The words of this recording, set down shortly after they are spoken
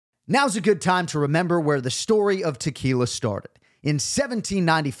Now's a good time to remember where the story of tequila started. In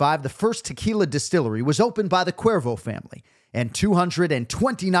 1795, the first tequila distillery was opened by the Cuervo family, and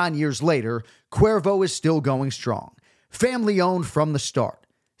 229 years later, Cuervo is still going strong. Family-owned from the start.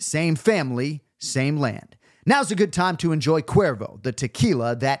 Same family, same land. Now's a good time to enjoy Cuervo, the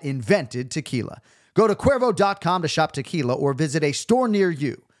tequila that invented tequila. Go to Cuervo.com to shop tequila or visit a store near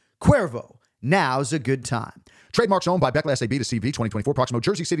you. Cuervo, now's a good time. Trademarks owned by Beckless AB to CV 2024, Proximo,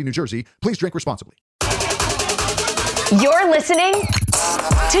 Jersey City, New Jersey. Please drink responsibly. You're listening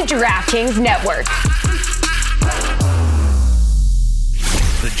to DraftKings Network.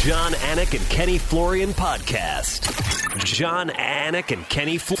 The John Anik and Kenny Florian podcast. John Anik and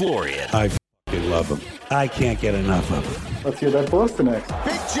Kenny Florian. I f***ing love them. I can't get enough of them. Let's hear that Boston next.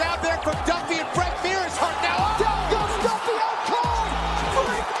 Big jab there from Duffy, and Frank Mir is hurt now. Down goes Duffy, out cold.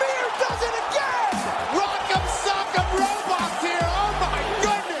 Frank Mir does it again. Rock'em sock'em robots here. Oh my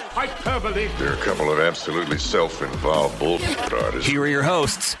goodness. Hyperbole. They're a couple of absolutely self-involved bullshit artists. Here are your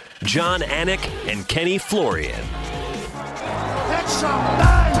hosts, John Anik and Kenny Florian. That's some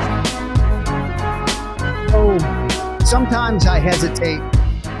Oh, sometimes I hesitate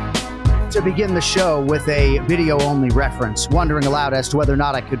to begin the show with a video-only reference, wondering aloud as to whether or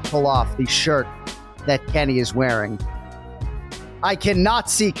not I could pull off the shirt that Kenny is wearing. I cannot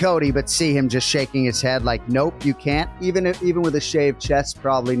see Cody, but see him just shaking his head like, nope, you can't. Even with a shaved chest,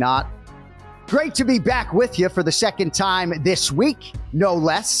 probably not. Great to be back with you for the second time this week, no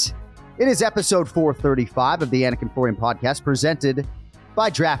less. It is episode 435 of the Anik and Florian podcast, presented by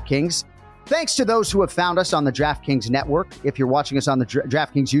DraftKings. Thanks to those who have found us on the DraftKings network. If you're watching us on the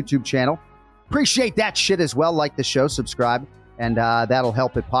DraftKings YouTube channel, appreciate that shit as well. Like the show, subscribe, and that'll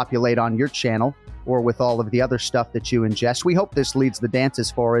help it populate on your channel or with all of the other stuff that you ingest. We hope this leads the dance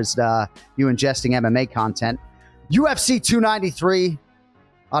as far as you ingesting MMA content. UFC 293,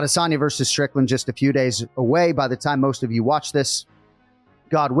 Adesanya versus Strickland, just a few days away. By the time most of you watch this,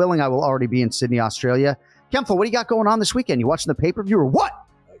 God willing, I will already be in Sydney, Australia. Kempfel, what do you got going on this weekend? You watching the pay-per-view or what?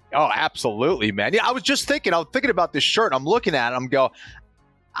 Oh, absolutely, man. Yeah, I was thinking about this shirt. I'm looking at it.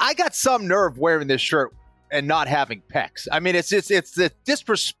 I got some nerve wearing this shirt and not having pecs. I mean, it's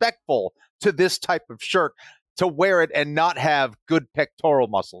disrespectful to this type of shirt to wear it and not have good pectoral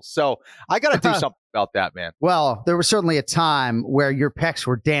muscles. So I got to do something about that, man. Well, there was certainly a time where your pecs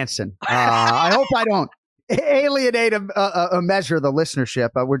were dancing. I hope I don't alienate a measure of the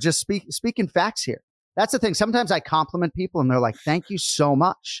listenership. We're just speaking facts here. That's the thing. Sometimes I compliment people and they're like, thank you so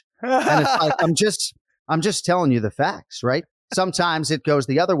much. And it's like, I'm just telling you the facts, right? Sometimes it goes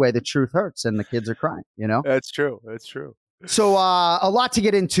the other way. The truth hurts and the kids are crying, you know? That's true. So a lot to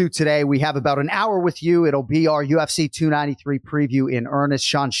get into today. We have about an hour with you. It'll be our UFC 293 preview in earnest.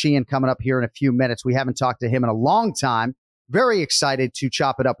 Sheehan coming up here in a few minutes. We haven't talked to him in a long time. Very excited to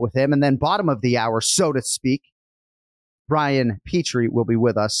chop it up with him. And then bottom of the hour, so to speak, Brian Petrie will be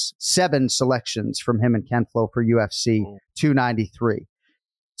with us. 7 selections from him and Ken Flo for UFC 293.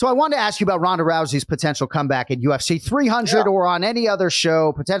 So I wanted to ask you about Ronda Rousey's potential comeback at UFC 300 or on any other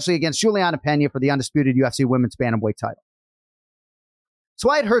show, potentially against Juliana Pena for the undisputed UFC women's bantamweight title. So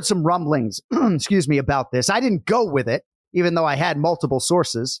I had heard some rumblings, about this. I didn't go with it, even though I had multiple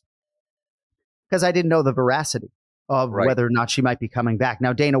sources, because I didn't know the veracity of whether or not she might be coming back.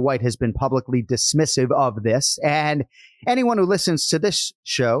 Now, Dana White has been publicly dismissive of this, and anyone who listens to this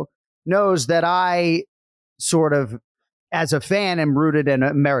show knows that I sort of, as a fan, am rooted in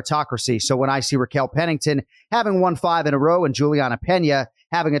a meritocracy. So when I see Raquel Pennington having won 5 in a row and Juliana Pena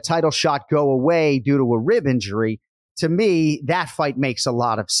having a title shot go away due to a rib injury, to me, that fight makes a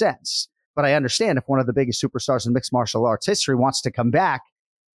lot of sense. But I understand if one of the biggest superstars in mixed martial arts history wants to come back,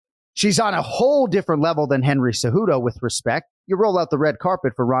 she's on a whole different level than Henry Cejudo with respect. You roll out the red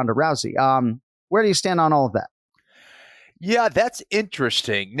carpet for Ronda Rousey. Where do you stand on all of that? Yeah, that's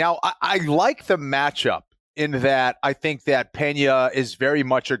interesting. Now, I like the matchup in that I think that Pena is very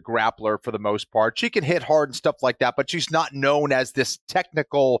much a grappler for the most part. She can hit hard and stuff like that, but she's not known as this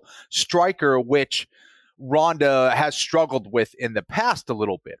technical striker, which Ronda has struggled with in the past a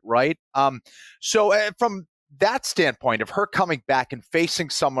little bit, right? So from that standpoint of her coming back and facing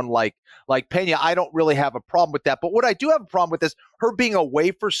someone like Pena, I don't really have a problem with that. But what I do have a problem with is her being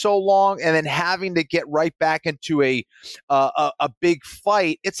away for so long and then having to get right back into a big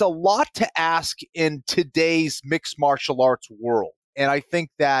fight. It's a lot to ask in today's mixed martial arts world. And I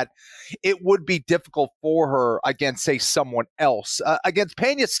think that it would be difficult for her against, say, someone else. Against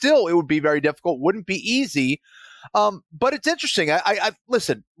Pena, still, it would be very difficult. Wouldn't be easy. But it's interesting. I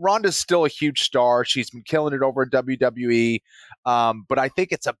listen, Ronda's still a huge star. She's been killing it over in WWE. But I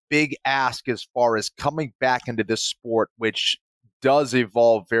think it's a big ask as far as coming back into this sport, which does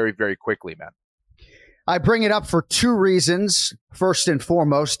evolve very, very quickly, man. I bring it up for two reasons. First and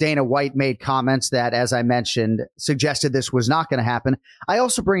foremost, Dana White made comments that, as I mentioned, suggested this was not going to happen. I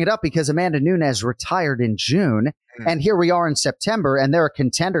also bring it up because Amanda Nunes retired in June, and here we are in September, and there are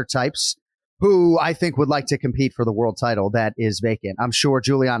contender types who I think would like to compete for the world title that is vacant. I'm sure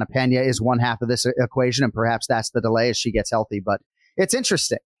Juliana Pena is one half of this equation, and perhaps that's the delay as she gets healthy. But it's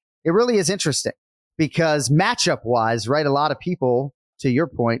interesting. It really is interesting because matchup-wise, right, a lot of people, to your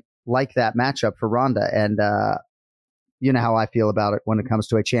point, like that matchup for Ronda. And you know how I feel about it when it comes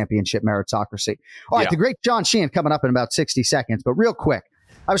to a championship meritocracy. All right, the great John Sheehan coming up in about 60 seconds. But real quick,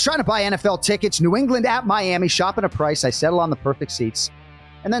 I was trying to buy NFL tickets, New England at Miami, shopping a price. I settle on the perfect seats.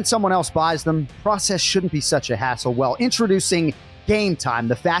 And then someone else buys them. Process shouldn't be such a hassle. Well, introducing Game Time,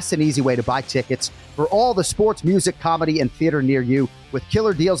 the fast and easy way to buy tickets for all the sports, music, comedy, and theater near you. With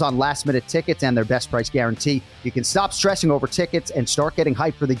killer deals on last-minute tickets and their best price guarantee, you can stop stressing over tickets and start getting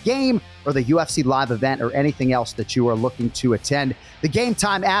hyped for the game or the UFC live event or anything else that you are looking to attend. The Game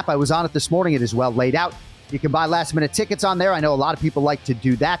Time app, I was on it this morning. It is well laid out. You can buy last-minute tickets on there. I know a lot of people like to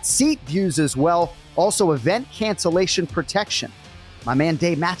do that. Seat views as well. Also, event cancellation protection. My man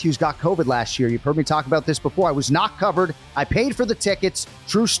Dave Matthews got COVID last year. You've heard me talk about this before. I was not covered. I paid for the tickets.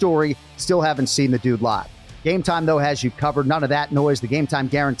 True story. Still haven't seen the dude live. Game Time, though, has you covered. None of that noise. The Game Time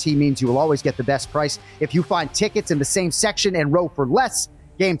guarantee means you will always get the best price. If you find tickets in the same section and row for less,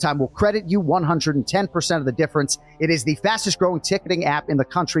 Game Time will credit you 110% of the difference. It is the fastest growing ticketing app in the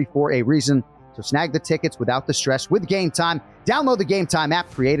country for a reason. So snag the tickets without the stress with Game Time. Download the Game Time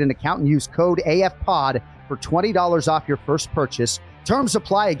app, create an account, and use code AFPOD for $20 off your first purchase. Terms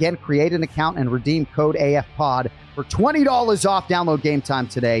apply. Again, create an account and redeem code AFPOD for $20 off. Download Game Time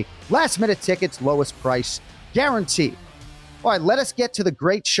today. Last minute tickets, lowest price guaranteed. All right, let us get to the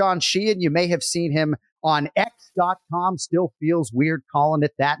great Sean Sheehan. You may have seen him on X.com. Still feels weird calling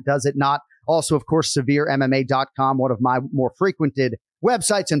it that, does it not? Also, of course, SevereMMA.com, one of my more frequented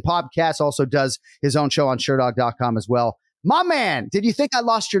websites and podcasts. Also does his own show on SureDog.com as well. My man, did you think I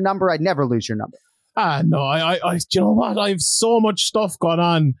lost your number? I'd never lose your number. No, I you know what? I have so much stuff going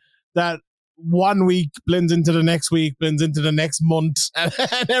on that 1 week blends into the next week, blends into the next month, and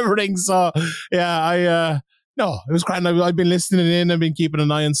everything. So, yeah, no, it was grand. I've been listening in. I've been keeping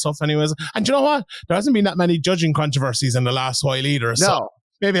an eye on stuff anyways. And you know what? There hasn't been that many judging controversies in the last while either. No. So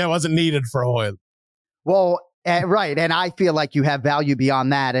maybe I wasn't needed for a while. Well, right. And I feel like you have value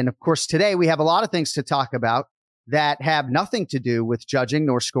beyond that. And of course, today we have a lot of things to talk about that have nothing to do with judging,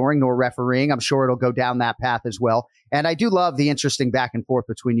 nor scoring, nor refereeing. I'm sure it'll go down that path as well. And I do love the interesting back and forth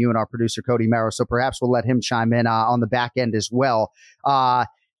between you and our producer, Cody Merrow. So perhaps we'll let him chime in on the back end as well.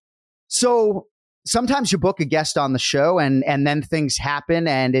 So sometimes you book a guest on the show and then things happen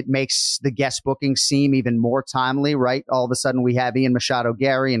and it makes the guest booking seem even more timely, right? All of a sudden we have Ian Machado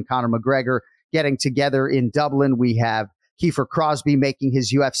Gary and Conor McGregor getting together in Dublin. We have Kiefer Crosby making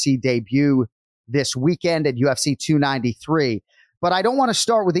his UFC debut this weekend at UFC 293. But I don't want to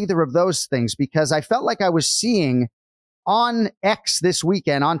start with either of those things because I felt like I was seeing on X this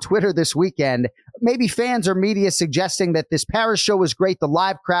weekend, on Twitter this weekend, maybe fans or media suggesting that this Paris show was great, the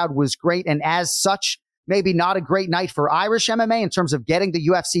live crowd was great, and as such, maybe not a great night for Irish MMA in terms of getting the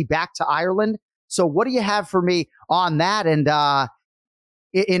UFC back to Ireland. So what do you have for me on that? And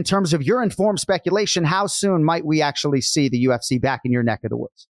in terms of your informed speculation, how soon might we actually see the UFC back in your neck of the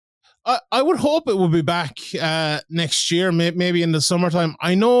woods? I would hope it will be back next year, maybe in the summertime.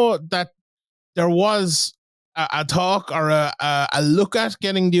 I know that there was a talk or a look at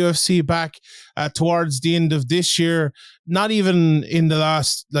getting the UFC back towards the end of this year, not even in the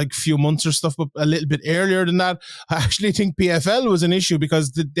last few months or stuff, but a little bit earlier than that. I actually think PFL was an issue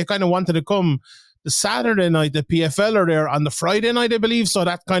because they kind of wanted to come the Saturday night. The PFL are there on the Friday night, I believe. So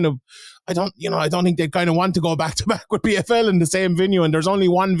that kind of, I don't think they kind of want to go back to back with PFL in the same venue. And there's only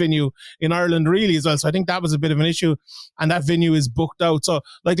one venue in Ireland really as well. So I think that was a bit of an issue. And that venue is booked out. So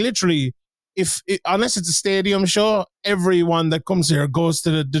literally, unless it's a stadium show, everyone that comes here goes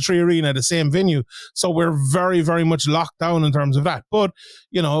to the Tree Arena, the same venue. So we're very, very much locked down in terms of that. But,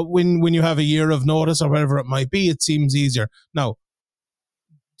 when you have a year of notice or whatever it might be, it seems easier. Now,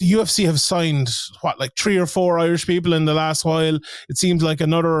 the UFC have signed, 3 or 4 Irish people in the last while. It seems like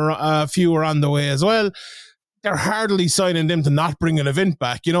another few are on the way as well. They're hardly signing them to not bring an event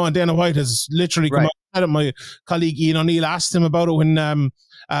back, and Dana White has literally come out at it. My colleague Ian O'Neill asked him about it when the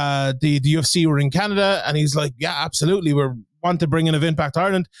UFC were in Canada, and he's like, yeah, absolutely, we want to bring an event back to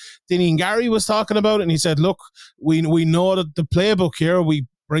Ireland. Then Ian Gary was talking about it, and he said, look, we know that the playbook here, we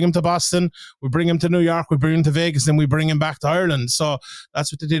bring him to Boston, we bring him to New York, we bring him to Vegas, and we bring him back to Ireland. So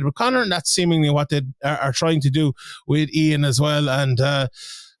that's what they did with Conor, and that's seemingly what they are trying to do with Ian as well. And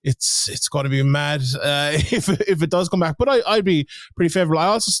it's going to be mad if it does come back. But I'd be pretty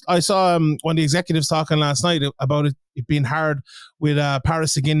favourable. I saw one of the executives talking last night about it being hard with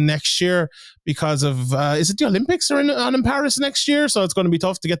Paris again next year because of is it the Olympics are on in Paris next year? So it's going to be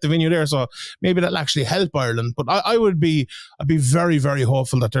tough to get the venue there. So maybe that'll actually help Ireland. But I'd be very, very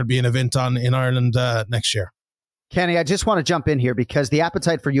hopeful that there'll be an event on in Ireland next year. Kenny, I just want to jump in here because the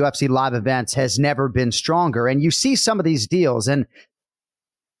appetite for UFC live events has never been stronger. And you see some of these deals, and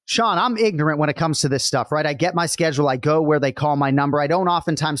Sean, I'm ignorant when it comes to this stuff, right? I get my schedule. I go where they call my number. I don't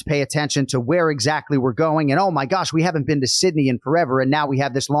oftentimes pay attention to where exactly we're going. And oh my gosh, we haven't been to Sydney in forever. And now we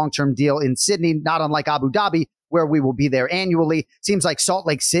have this long-term deal in Sydney, not unlike Abu Dhabi, where we will be there annually. Seems like Salt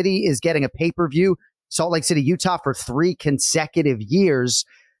Lake City is getting a pay-per-view, Salt Lake City, Utah, for 3 consecutive years.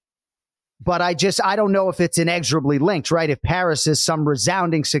 But I don't know if it's inexorably linked, right? If Paris is some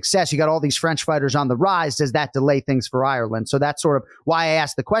resounding success, you got all these French fighters on the rise, does that delay things for Ireland? So that's sort of why I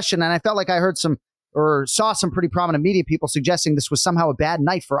asked the question. And I felt like I heard saw some pretty prominent media people suggesting this was somehow a bad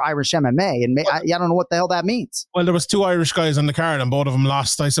night for Irish MMA. And I don't know what the hell that means. Well, there was 2 Irish guys on the card and both of them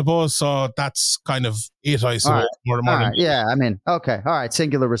lost, I suppose. So that's kind of it, I suppose. All right. Yeah, I mean, okay. All right.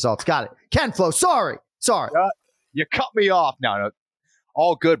 Singular results. Got it. Ken Flo, sorry. You cut me off. No.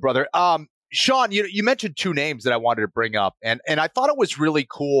 All good, brother. Sean, you mentioned 2 names that I wanted to bring up, and I thought it was really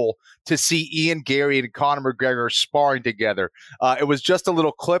cool to see Ian Gary and Conor McGregor sparring together. It was just a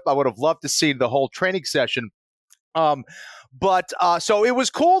little clip. I would have loved to see the whole training session. But so it was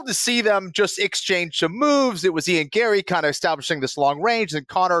cool to see them just exchange some moves. It was Ian Gary kind of establishing this long range, and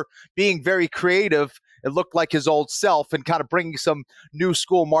Conor being very creative. It looked like his old self and kind of bringing some new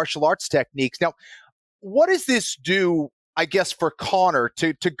school martial arts techniques. Now, what does this do, I guess, for Conor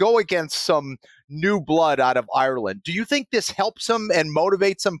to go against some new blood out of Ireland? Do you think this helps him and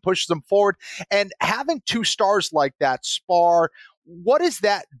motivates him, pushes him forward? And having 2 stars like that spar, what does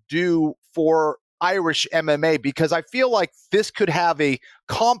that do for Irish MMA? Because I feel like this could have a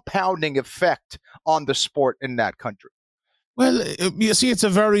compounding effect on the sport in that country. Well, you see, it's a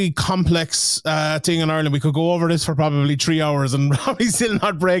very complex thing in Ireland. We could go over this for probably 3 hours and probably still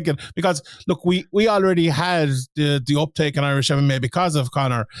not break it. Because, look, we already had the uptake in Irish MMA because of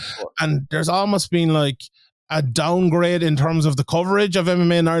Conor. And there's almost been like a downgrade in terms of the coverage of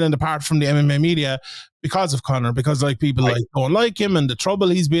MMA in Ireland, apart from the MMA media, because of Conor. Because like people like don't like him and the trouble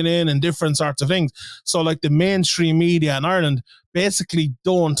he's been in and different sorts of things. So like the mainstream media in Ireland basically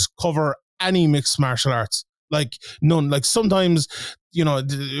don't cover any mixed martial arts. Like none. Like sometimes,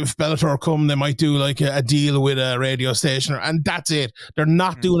 if Bellator come, they might do like a deal with a radio station, and that's it. They're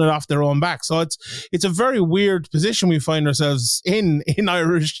not doing it off their own back. So it's a very weird position we find ourselves in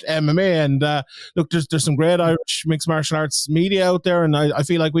Irish MMA. And look, there's some great Irish mixed martial arts media out there, and I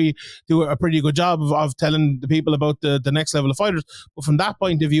feel like we do a pretty good job of telling the people about the next level of fighters. But from that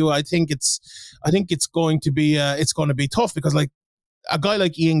point of view, I think it's going to be tough, because like a guy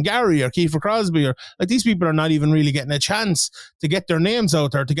like Ian Gary or Kiefer Crosby, or like these people are not even really getting a chance to get their names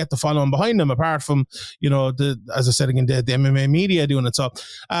out there, to get the following behind them, apart from, as I said again, the MMA media doing it. So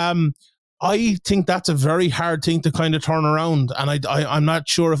I think that's a very hard thing to kind of turn around. And I'm not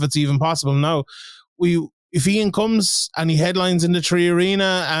sure if it's even possible now. If Ian comes and he headlines in the 3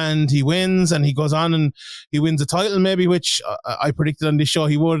 Arena and he wins and he goes on and he wins a title, maybe, which I predicted on this show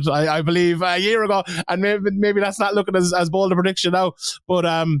he would, I believe, a year ago, and maybe that's not looking as bold a prediction now, but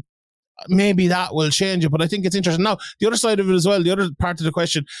maybe that will change it. But I think it's interesting. Now, the other side of it as well, the other part of the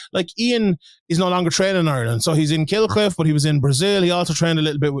question, like Ian is no longer training in Ireland. So he's in Kilcliff, but he was in Brazil. He also trained a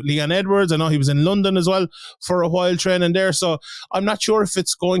little bit with Leon Edwards. I know he was in London as well for a while training there. So I'm not sure if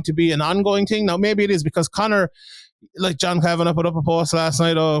it's going to be an ongoing thing. Now, maybe it is, because Conor, like John Kavanagh put up a post last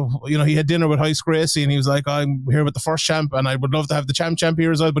night, he had dinner with Heist Gracie and he was like, I'm here with the first champ and I would love to have the champ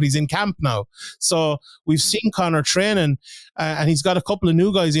here as well, but he's in camp now. So we've seen Conor training and he's got a couple of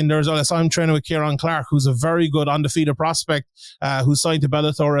new guys in there as well. I saw him training with Kieran Clark, who's a very good undefeated prospect who's signed to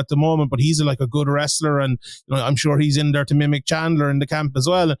Bellator at the moment, but he's like a good wrestler, and I'm sure he's in there to mimic Chandler in the camp as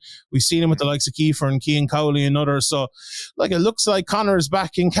well. We've seen him with the likes of Kiefer and Cian Cowley and others. So like it looks like Conor's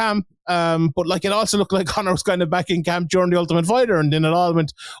back in camp. But like it also looked like Conor was kind of back in camp during the Ultimate Fighter, and then it all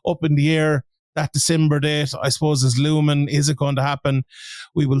went up in the air. That December date, I suppose, is looming. Is it going to happen?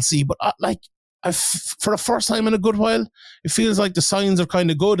 We will see. But for the first time in a good while, it feels like the signs are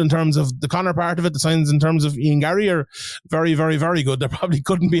kind of good in terms of the Conor part of it. The signs in terms of Ian Gary are very, very, very good. There probably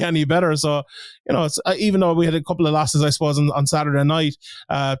couldn't be any better. So, it's even though we had a couple of losses, I suppose, on Saturday night,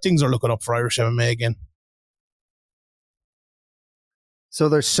 things are looking up for Irish MMA again. So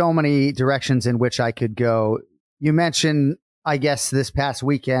there's so many directions in which I could go. You mentioned, I guess, this past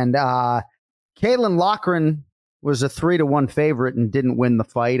weekend, Kalen Loughran was a 3-1 favorite and didn't win the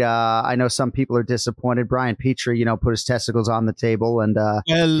fight. I know some people are disappointed. Brian Petrie, put his testicles on the table and,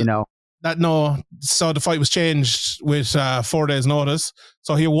 so the fight was changed with 4 days notice.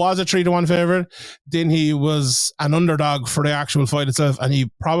 So he was a 3-1 favorite. Then he was an underdog for the actual fight itself, and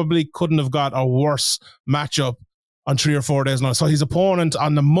he probably couldn't have got a worse matchup on 3 or 4 days notice. So his opponent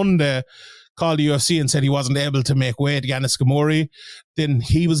on the Monday called the UFC and said he wasn't able to make weight, Yanis Gamori. Then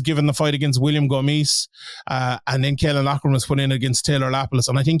he was given the fight against William Gomis, and then Kalen Loughran was put in against Taylor Lapilus,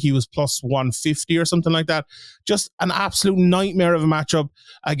 and I think he was plus 150 or something like that. Just an absolute nightmare of a matchup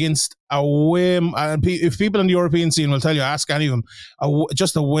against a way, if people in the European scene will tell you, ask any of them,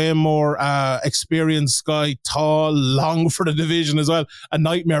 just a way more experienced guy, tall, long for the division as well. A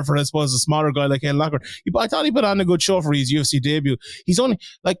nightmare for, I suppose, a smaller guy like Kalen Loughran. I thought he put on a good show for his UFC debut. He's only,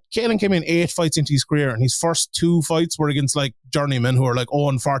 Kalen came in 8 fights into his career, and his first 2 fights were against journeymen who are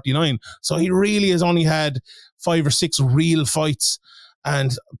 0-49. So he really has only had 5 or 6 real fights.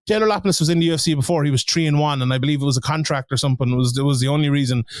 And Taylor Lapilus was in the UFC before. He was 3-1, and I believe it was a contract or something. It was the only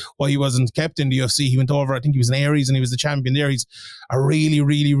reason why he wasn't kept in the UFC. He went over, I think he was in Aries, and he was the champion there. He's a really,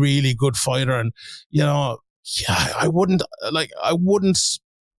 really, really good fighter. And, I wouldn't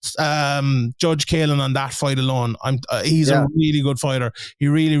judge Kalen on that fight alone. He's a really good fighter. He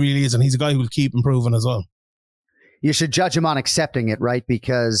really, really is. And he's a guy who will keep improving as well. You should judge him on accepting it, right?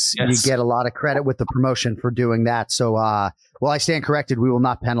 Because you get a lot of credit with the promotion for doing that. So, I stand corrected. We will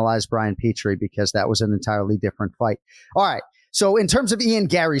not penalize Brian Petrie because that was an entirely different fight. All right. So in terms of Ian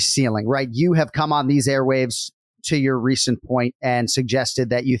Gary's ceiling, right? You have come on these airwaves to your recent point and suggested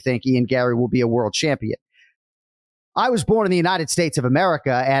that you think Ian Gary will be a world champion. I was born in the United States of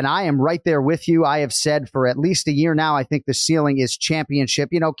America, and I am right there with you. I have said for at least a year now, I think the ceiling is championship.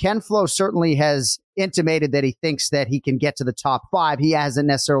 Ken Flo certainly has intimated that he thinks that he can get to the top 5. He hasn't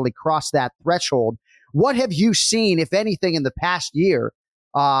necessarily crossed that threshold. What have you seen, if anything, in the past year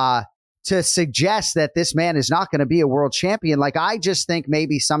to suggest that this man is not going to be a world champion? I just think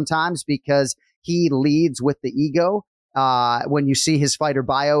maybe sometimes because he leads with the ego. When you see his fighter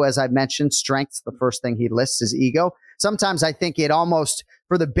bio, as I've mentioned, strengths, the first thing he lists is ego. Sometimes I think it almost,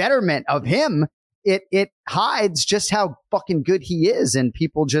 for the betterment of him, it hides just how fucking good he is, and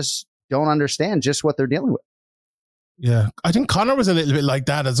people just don't understand just what they're dealing with. Yeah, I think Conor was a little bit like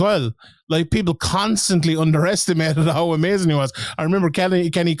that as well. People constantly underestimated how amazing he was. I remember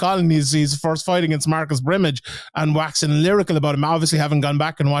Kenny calling his first fight against Marcus Brimage and waxing lyrical about him. Obviously, haven't gone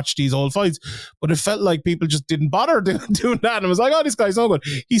back and watched these old fights, but it felt like people just didn't bother doing that. And it was like, oh, this guy's so good.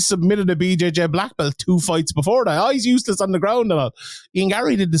 He submitted a BJJ black belt 2 fights before that. Oh, he's useless on the ground and all. Ian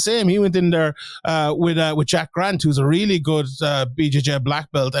Gary did the same. He went in there with Jack Grant, who's a really good BJJ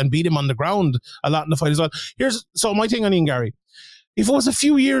black belt, and beat him on the ground a lot in the fight as well. So my thing on Ian Gary. If it was a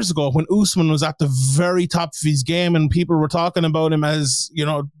few years ago when Usman was at the very top of his game and people were talking about him as,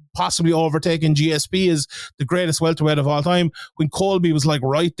 possibly overtaking GSP as the greatest welterweight of all time, when Colby was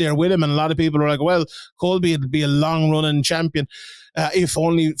right there with him, and a lot of people were like, well, Colby would be a long running champion if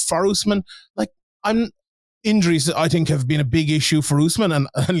only for Usman. Injuries, I think, have been a big issue for Usman, and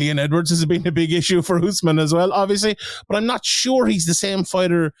Leon Edwards has been a big issue for Usman as well, obviously. But I'm not sure he's the same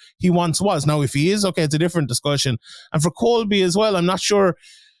fighter he once was. Now, if he is, okay, it's a different discussion. And for Colby as well, I'm not sure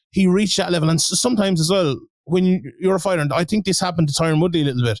he reached that level. And sometimes as well, when you're a fighter, and I think this happened to Tyron Woodley a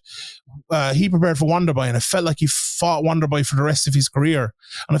little bit, he prepared for Wonderboy, and it felt like he fought Wonderboy for the rest of his career.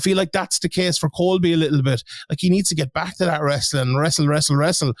 And I feel like that's the case for Colby a little bit. He needs to get back to that wrestling,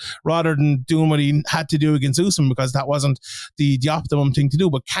 wrestle, rather than doing what he had to do against Usman, because that wasn't the optimum thing to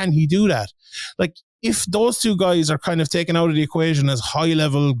do. But can he do that? If those two guys are kind of taken out of the equation as high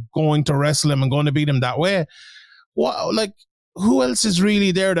level, going to wrestle him and going to beat him that way, who else is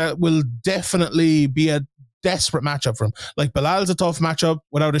really there that will definitely be a desperate matchup for him? Bilal's a tough matchup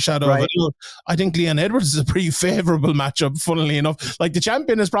without a shadow of a doubt. I think Leon Edwards is a pretty favourable matchup, funnily enough. The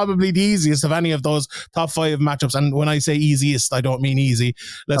champion is probably the easiest of any of those top 5 matchups, and when I say easiest, I don't mean easy,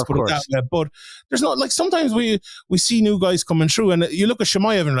 let's put it that way. But there's not, sometimes we see new guys coming through, and you look at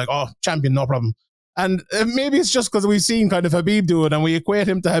Chimaev and oh, champion, no problem. And maybe it's just because we've seen kind of Habib do it, and we equate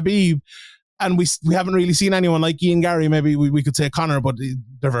him to Habib. And we haven't really seen anyone like Ian Gary. Maybe we could say Conor, but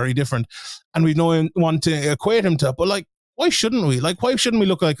they're very different. And we've no one to equate him to. But why shouldn't we? Why shouldn't we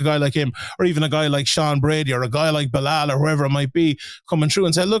look like a guy like him, or even a guy like Sean Brady, or a guy like Bilal, or whoever it might be, coming through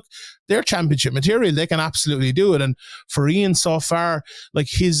and say, look, they're championship material. They can absolutely do it. And for Ian so far,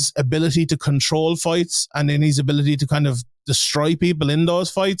 his ability to control fights, and then his ability to kind of destroy people in those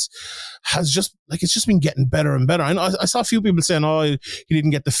fights has just like, it's just been getting better and better. I saw a few people saying, oh, he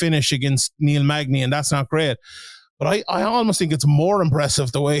didn't get the finish against Neil Magny and that's not great. But I almost think it's more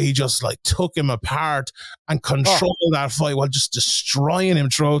impressive the way he just like took him apart and controlled that fight while just destroying him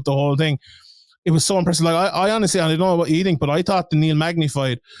throughout the whole thing. It was so impressive. Like I honestly, I don't know what you think, but I thought the Neil Magny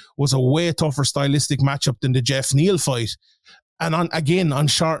fight was a way tougher stylistic matchup than the Jeff Neal fight. And on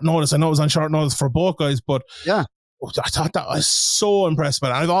short notice, I know it was on short notice for both guys, but yeah, I thought that I was so impressed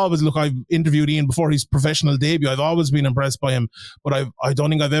by it. I've interviewed Ian before his professional debut. I've always been impressed by him, but I don't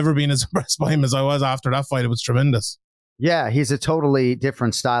think I've ever been as impressed by him as I was after that fight. It was tremendous. Yeah, he's a totally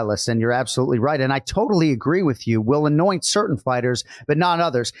different stylist, and you're absolutely right. And I totally agree with you. Will anoint certain fighters, but not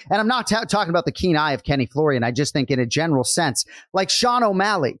others. And I'm not talking about the keen eye of Kenny Florian. I just think in a general sense, like Sean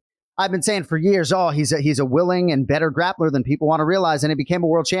O'Malley, I've been saying for years, he's a willing and better grappler than people want to realize, and he became a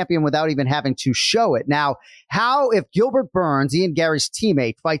world champion without even having to show it. Now, if Gilbert Burns, Ian Gary's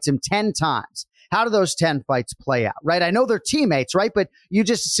teammate, fights him 10 times, how do those 10 fights play out, right? I know they're teammates, right? But you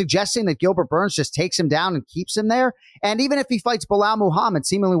just suggesting that Gilbert Burns just takes him down and keeps him there? And even if he fights Bilal Muhammad,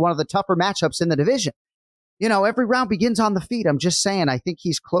 seemingly one of the tougher matchups in the division, every round begins on the feet. I'm just saying, I think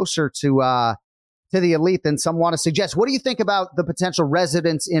he's closer to the elite than some want to suggest. What do you think about the potential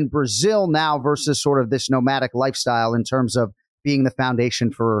residence in Brazil now versus sort of this nomadic lifestyle in terms of being the foundation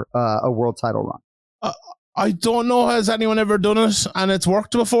for a world title run? I don't know, has anyone ever done it and it's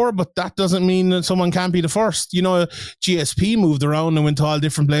worked before, but that doesn't mean that someone can't be the first. GSP moved around and went to all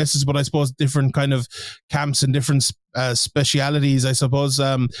different places, but I suppose different kind of camps and different specialities, I suppose.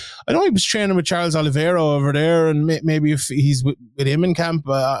 I know he was training with Charles Oliveira over there, and maybe if he's with him in camp.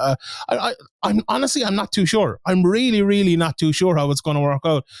 I'm honestly, I'm not too sure. I'm really, really not too sure how it's going to work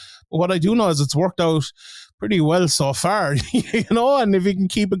out. But what I do know is it's worked out pretty well so far, and if he can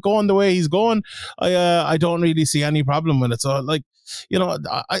keep it going the way he's going, I don't really see any problem with it. So,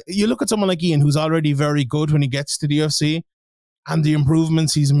 you look at someone like Ian, who's already very good when he gets to the UFC, and the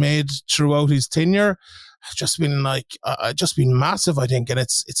improvements he's made throughout his tenure have just been massive, I think, and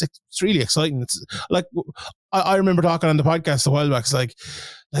it's really exciting. It's like I remember talking on the podcast a while back. It's like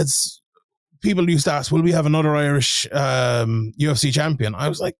people used to ask, will we have another Irish UFC champion? I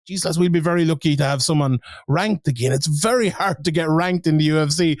was like, Jesus, we'll be very lucky to have someone ranked again. It's very hard to get ranked in the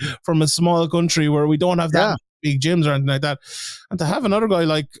UFC from a small country where we don't have that big gyms or anything like that. And to have another guy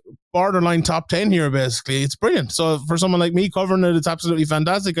like borderline top 10 here, basically, it's brilliant. So for someone like me covering it, it's absolutely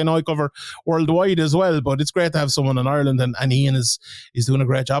fantastic. I know I cover worldwide as well, but it's great to have someone in Ireland, and Ian is doing a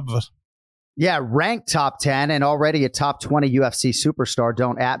great job of it. Yeah, ranked top 10 and already a top 20 UFC superstar.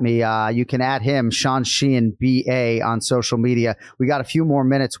 Don't at me. You can add him, Sean Sheehan, BA, on social media. We got a few more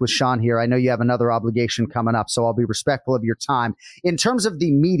minutes with Sean here. I know you have another obligation coming up, so I'll be respectful of your time. In terms of the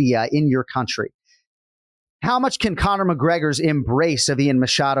media in your country, how much can Conor McGregor's embrace of Ian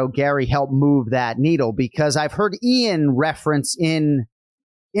Machado Gary help move that needle? Because I've heard Ian reference in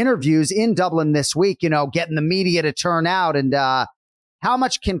interviews in Dublin this week, getting the media to turn out, and how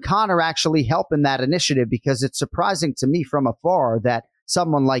much can Conor actually help in that initiative? Because it's surprising to me from afar that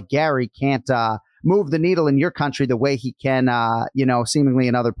someone like Gary can't move the needle in your country the way he can, seemingly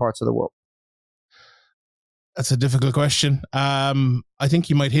in other parts of the world. That's a difficult question. I think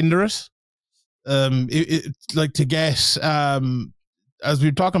he might hinder it. To get, as we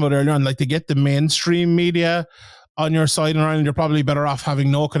were talking about earlier on, like to get the mainstream media on your side in Ireland, you're probably better off having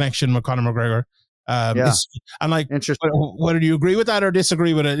no connection with Conor McGregor. Whether you agree with that or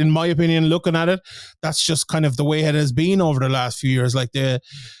disagree with it, in my opinion, looking at it, that's just kind of the way it has been over the last few years.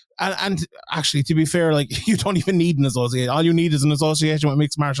 And actually, to be fair, like, you don't even need an association. All you need is an association with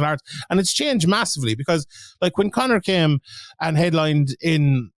mixed martial arts. And it's changed massively because, like, when Conor came and headlined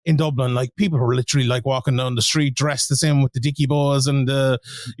in Dublin, like, people were literally like walking down the street dressed the same with the dicky bows and the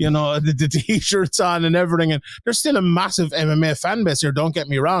t-shirts on and everything. And there's still a massive MMA fan base here, don't get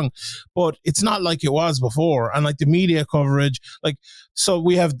me wrong, but it's not like it was before. And like the media coverage, like, so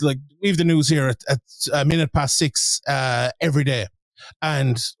we have the news here at a minute past 6 every day.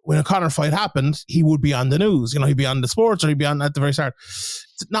 And when a Conor fight happened, he would be on the news. He'd be on the sports, or he'd be on at the very start.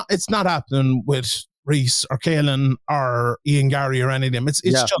 It's not happening with Reese or Caelan or Ian Gary or any of them. It's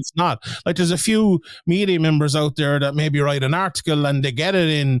just not. Like, there's a few media members out there that maybe write an article and they get it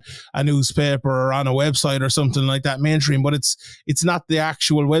in a newspaper or on a website or something like that, mainstream, but it's not the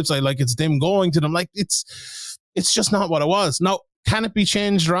actual website. Like, it's them going to them. Like, it's just not what it was. Now, can it be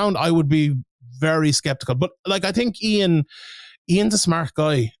changed around? I would be very skeptical. But like, I think Ian's a smart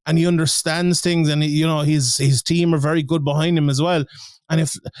guy and he understands things, and his team are very good behind him as well. And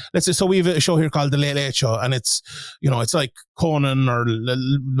if, let's say, so we have a show here called The Late Late Show, and it's, you know, it's like Conan or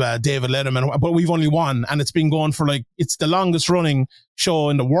David Letterman, but we've only one, and it's been going for like, it's the longest running show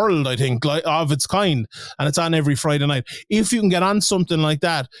in the world, I think, like, of its kind, and it's on every Friday night. If you can get on something like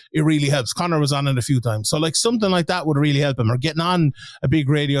that, it really helps. Conor was on it a few times, so like something like that would really help him, or getting on a big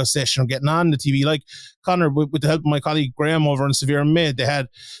radio station, or getting on the TV. Like Conor, with the help of my colleague Graham over in Severe Mid, they had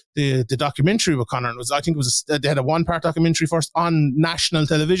the documentary with Conor, and they had a 1-part documentary first on national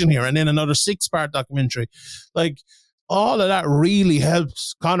television here, and then another 6-part documentary. Like, all of that really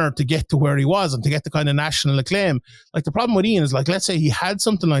helps Conor to get to where he was and to get the kind of national acclaim. Like, the problem with Ian is, like, let's say he had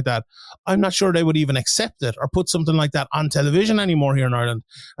something like that, I'm not sure they would even accept it or put something like that on television anymore here in Ireland.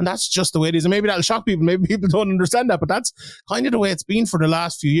 And that's just the way it is. And maybe that'll shock people. Maybe people don't understand that, but that's kind of the way it's been for the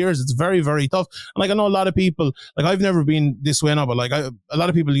last few years. It's very, very tough. And like, I know a lot of people, like, I've never been this way now, but like, a lot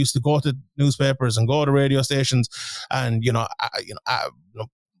of people used to go to newspapers and go to radio stations and,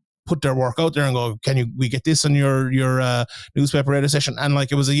 put their work out there and go, we get this on your newspaper radio session? And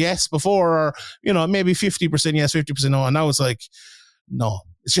like, it was a yes before, or, you know, maybe 50% yes, 50% no. And now it's like, no,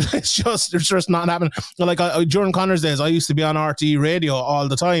 it's just not happening. Like, during Conor's days, I used to be on RTE radio all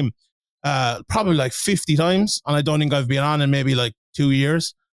the time, probably like 50 times. And I don't think I've been on in maybe like 2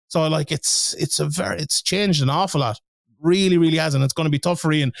 years. So like, it's changed an awful lot. Really, really has. And it's going to be tough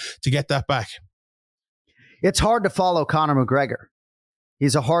for Ian to get that back. It's hard to follow Conor McGregor.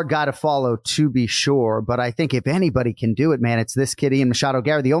 He's a hard guy to follow, to be sure. But I think if anybody can do it, man, it's this kid, Ian Machado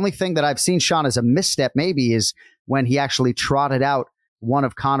Garry. The only thing that I've seen, Sean, as a misstep maybe is when he actually trotted out one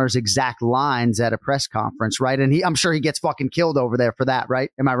of Conor's exact lines at a press conference, right? And I'm sure he gets fucking killed over there for that,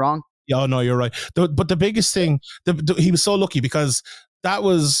 right? Am I wrong? Yeah, no, you're right. But the biggest thing, he was so lucky because that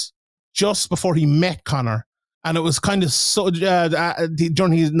was just before he met Conor. And it was kind of so,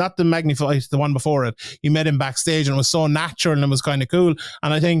 during he's not the Magnified, the one before it, he met him backstage and it was so natural and it was kind of cool.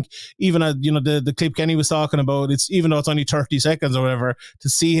 And I think even, the clip Kenny was talking about, it's, even though it's only 30 seconds or whatever, to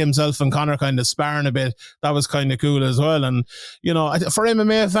see himself and Conor kind of sparring a bit, that was kind of cool as well. And, you know, for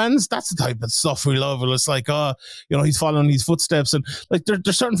MMA fans, that's the type of stuff we love. It's like, he's following his footsteps. And like,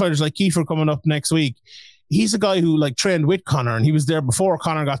 there's certain fighters like Kiefer coming up next week. He's a guy who like trained with Conor, and he was there before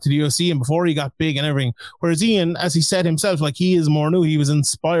Conor got to the UFC and before he got big and everything. Whereas Ian, as he said himself, like, he is more new. He was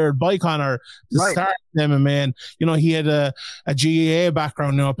inspired by Conor to start MMA. And, you know, he had a GAA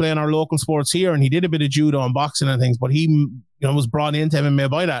background, you know, playing our local sports here, and he did a bit of judo and boxing and things, but he, you know, was brought into MMA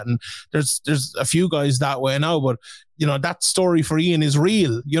by that. And there's a few guys that way now, but, you know, that story for Ian is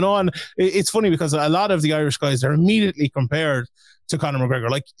real, you know. And it's funny because a lot of the Irish guys, they're immediately compared to Conor McGregor,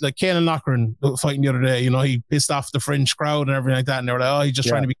 like Caelan Loughran fighting the other day. You know, he pissed off the French crowd and everything like that, and they were like, "Oh, he's just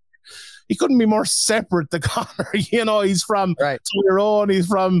trying to be." He couldn't be more separate to Conor. You know, he's from Tyrone. He's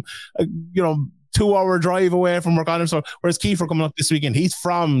from 2-hour drive away from where Conor's from. Whereas Kiefer coming up this weekend, he's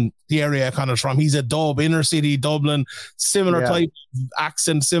from the area Conor's from. He's a inner city Dublin, similar type of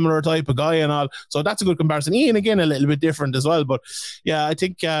accent, similar type of guy and all. So that's a good comparison. Ian, again, a little bit different as well, but yeah, I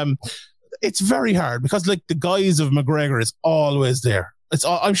think. It's very hard because like the guise of McGregor is always there.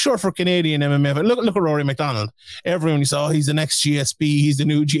 I'm sure for Canadian MMA, but look at Rory McDonald. Everyone you saw, he's the next GSP, he's the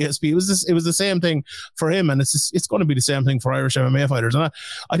new GSP. It was the same thing for him, and it's going to be the same thing for Irish MMA fighters. And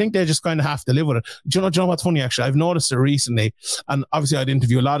I think they just kind of have to live with it. Do you know what's funny? Actually, I've noticed it recently, and obviously I'd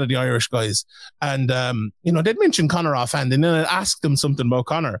interview a lot of the Irish guys, and they'd mention Conor offhand, and then I'd ask them something about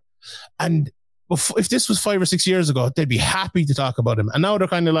Conor, and if this was 5 or 6 years ago, they'd be happy to talk about him, and now they're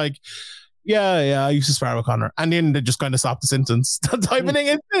kind of like, yeah, I used to spar with Conor. And then they just kind of stop the sentence. That type of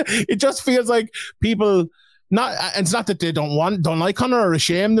thing. It just feels like people, it's not that they don't like Conor or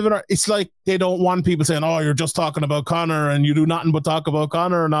ashamed of it. It's like they don't want people saying, oh, you're just talking about Conor and you do nothing but talk about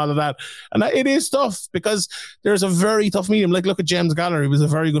Conor and all of that. And it is tough because there's a very tough medium. Like, look at James Gallagher. He was a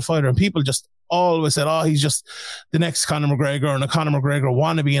very good fighter, and people just always said, oh, he's just the next Conor McGregor and a Conor McGregor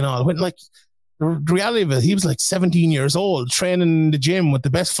wannabe and all. When, like, the reality of it, he was like 17 years old, training in the gym with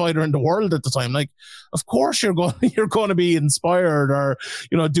the best fighter in the world at the time. Like, of course you're going to be inspired or,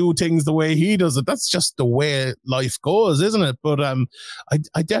 you know, do things the way he does it. That's just the way life goes, isn't it? But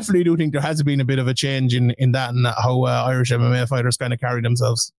I definitely do think there has been a bit of a change in that and how Irish MMA fighters kind of carry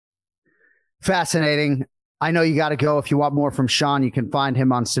themselves. Fascinating. I know you got to go. If you want more from Sean, you can find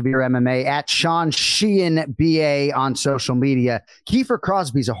him on Severe MMA at Sean Sheehan BA on social media. Kiefer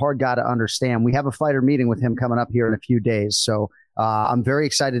Crosby's a hard guy to understand. We have a fighter meeting with him coming up here in a few days. So I'm very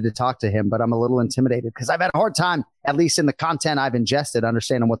excited to talk to him, but I'm a little intimidated because I've had a hard time, at least in the content I've ingested,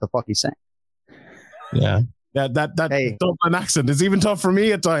 understanding what the fuck he's saying. Yeah. Yeah, that Dublin accent is even tough for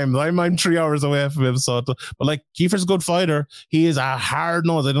me at times. I'm 3 hours away from him, but like, Kiefer's a good fighter. He is a hard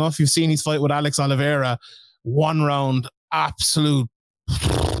nose. I don't know if you've seen his fight with Alex Oliveira. 1 round, absolute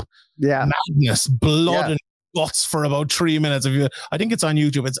madness, blood and guts for about 3 minutes. I think it's on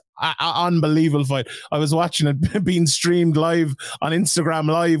YouTube. It's an unbelievable fight. I was watching it being streamed live on Instagram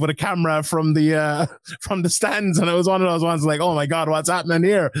Live with a camera from the stands, and it was one of those ones like, oh my God, what's happening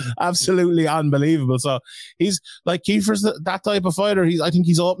here? Absolutely unbelievable. So he's like, Kiefer's that type of fighter. I think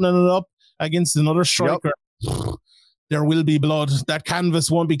he's opening it up against another striker. Yep. There will be blood. That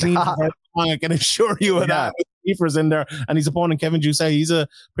canvas won't be clean for very long. I can assure you of that. Kiefer's in there, and his opponent Kevin Jusay, he's a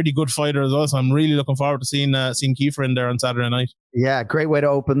pretty good fighter as well. So I'm really looking forward to seeing Kiefer in there on Saturday night. Yeah, great way to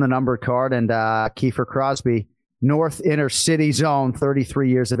open the numbered card. And Kiefer Crosby, North Inner City Zone, 33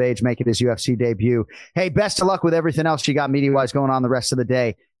 years of age, making his UFC debut. Hey, best of luck with everything else you got media-wise going on the rest of the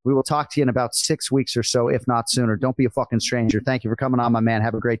day. We will talk to you in about 6 weeks or so, if not sooner. Don't be a fucking stranger. Thank you for coming on, my man.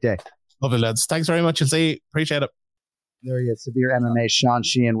 Have a great day. Lovely, lads. Thanks very much, and see. Appreciate it. There he is, Severe MMA, Sean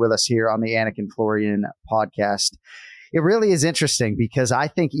Sheehan, with us here on the Anik and Florian podcast. It really is interesting because I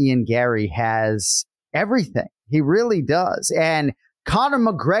think Ian Gary has everything. He really does. And Conor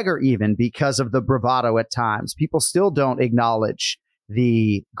McGregor, even because of the bravado at times, people still don't acknowledge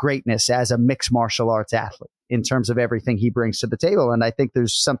the greatness as a mixed martial arts athlete in terms of everything he brings to the table. And I think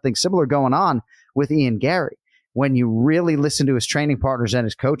there's something similar going on with Ian Gary. When you really listen to his training partners and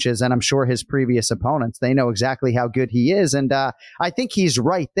his coaches, and I'm sure his previous opponents, they know exactly how good he is. And I think he's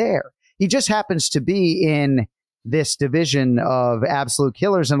right there. He just happens to be in this division of absolute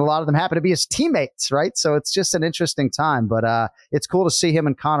killers, and a lot of them happen to be his teammates, right? So it's just an interesting time, but it's cool to see him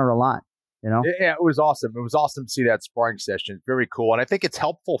and Conor align. You know? Yeah, it was awesome. It was awesome to see that sparring session. Very cool. And I think it's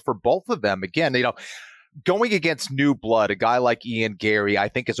helpful for both of them. Again, going against new blood, a guy like Ian Gary, I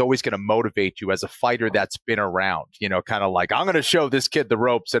think is always going to motivate you as a fighter that's been around, kind of like, I'm going to show this kid the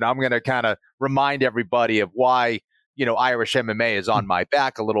ropes, and I'm going to kind of remind everybody of why, Irish MMA is on my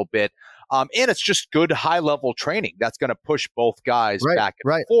back a little bit. And it's just good high-level training that's going to push both guys back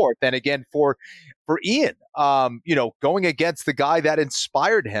and forth. And again, for Ian, going against the guy that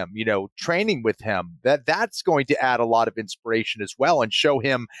inspired him, training with him, that's going to add a lot of inspiration as well and show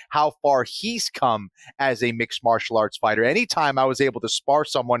him how far he's come as a mixed martial arts fighter. Anytime I was able to spar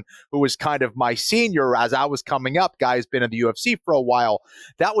someone who was kind of my senior as I was coming up, guy who's been in the UFC for a while,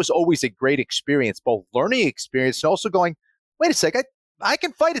 that was always a great experience, both learning experience and also going, wait a second, I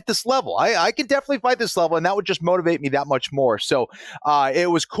can fight at this level. I can definitely fight this level, and that would just motivate me that much more. So it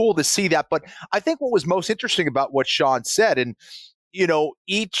was cool to see that. But I think what was most interesting about what Sean said, and,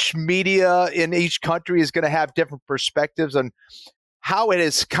 each media in each country is going to have different perspectives on how it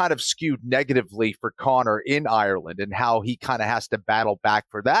is kind of skewed negatively for Conor in Ireland and how he kind of has to battle back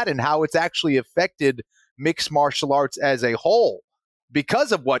for that and how it's actually affected mixed martial arts as a whole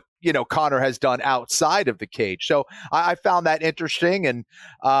because of what, Conor has done outside of the cage. So I found that interesting. And,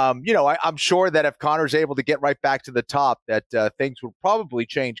 I'm sure that if Conor's able to get right back to the top, that things will probably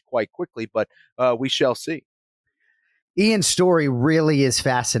change quite quickly, but we shall see. Ian's story really is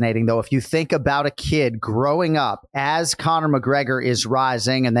fascinating, though. If you think about a kid growing up as Conor McGregor is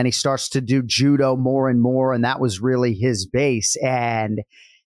rising, and then he starts to do judo more and more, and that was really his base. And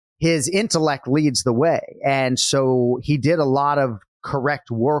his intellect leads the way. And so he did a lot of correct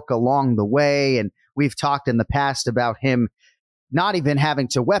work along the way. And we've talked in the past about him not even having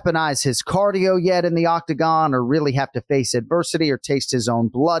to weaponize his cardio yet in the octagon or really have to face adversity or taste his own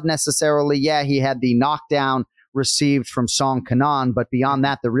blood necessarily. Yeah, he had the knockdown received from Song Kanan, but beyond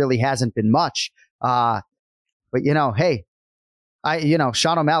that, there really hasn't been much. But hey,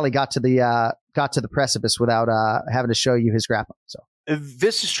 Sean O'Malley got to the precipice without having to show you his grappling. So.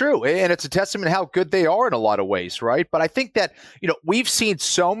 This is true, and it's a testament to how good they are in a lot of ways, right? But I think that, we've seen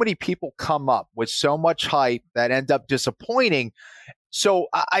so many people come up with so much hype that end up disappointing. So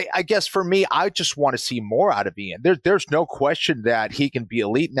I guess for me, I just want to see more out of Ian. There's no question that he can be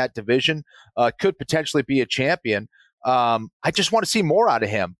elite in that division, could potentially be a champion. I just want to see more out of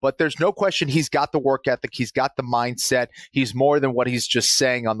him, but there's no question he's got the work ethic. He's got the mindset. He's more than what he's just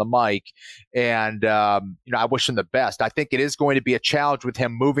saying on the mic. And, I wish him the best. I think it is going to be a challenge with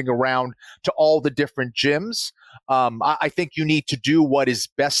him moving around to all the different gyms. I think you need to do what is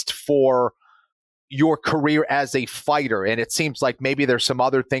best for your career as a fighter. And it seems like maybe there's some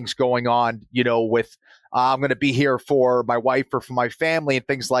other things going on, with I'm going to be here for my wife or for my family and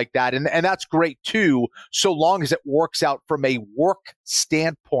things like that. And that's great too, so long as it works out from a work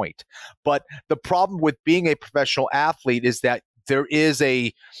standpoint. But the problem with being a professional athlete is that there is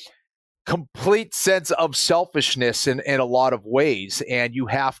a complete sense of selfishness in a lot of ways. And you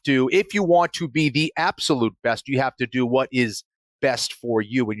have to, if you want to be the absolute best, you have to do what is best for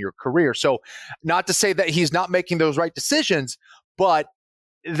you in your career. So not to say that he's not making those right decisions, but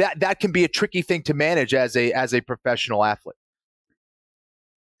that can be a tricky thing to manage as a professional athlete.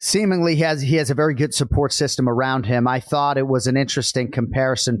 Seemingly he has a very good support system around him. I thought it was an interesting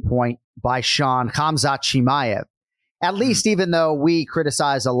comparison point by Sean Khamzat Chimaev. At least, even though we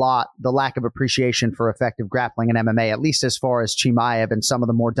criticize a lot the lack of appreciation for effective grappling in MMA, at least as far as Chimaev and some of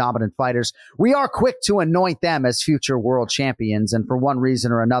the more dominant fighters, we are quick to anoint them as future world champions. And for one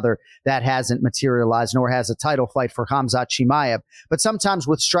reason or another, that hasn't materialized, nor has a title fight for Khamzat Chimaev. But sometimes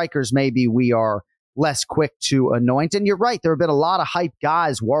with strikers, maybe we are less quick to anoint. And you're right, there have been a lot of hype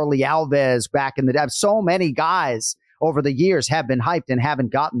guys, Warley Alves back in the day. So many guys over the years have been hyped and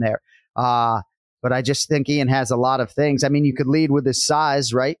haven't gotten there. But I just think Ian has a lot of things. I mean, you could lead with his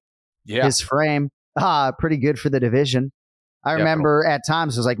size, right? Yeah. His frame, pretty good for the division. I remember at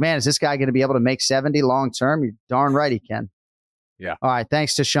times I was like, man, is this guy going to be able to make 70 long term? You're darn right he can. Yeah. All right.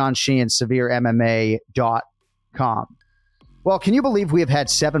 Thanks to Sean Sheehan, SevereMMA.com. Well, can you believe we have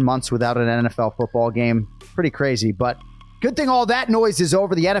had 7 months without an NFL football game? Pretty crazy, but good thing all that noise is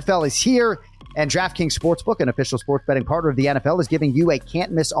over. The NFL is here, and DraftKings Sportsbook, an official sports betting partner of the NFL, is giving you a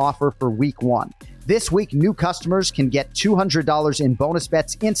can't-miss offer for Week 1. This week, new customers can get $200 in bonus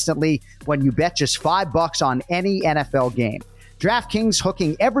bets instantly when you bet just $5 on any NFL game. DraftKings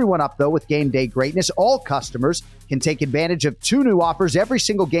hooking everyone up, though, with game day greatness. All customers can take advantage of 2 new offers every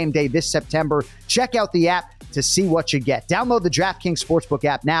single game day this September. Check out the app to see what you get. Download the DraftKings Sportsbook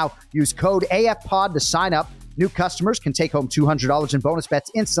app now. Use code AFPOD to sign up. New customers can take home $200 in bonus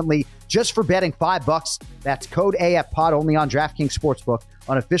bets instantly just for betting $5. That's code AFPOD only on DraftKings Sportsbook,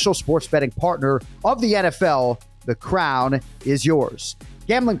 an official sports betting partner of the NFL. The crown is yours.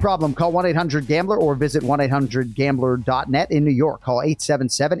 Gambling problem? Call 1-800-GAMBLER or visit 1-800-GAMBLER.net. In New York, call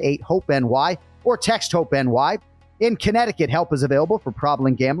 877-8-HOPE-NY or text HOPE-NY. In Connecticut, help is available for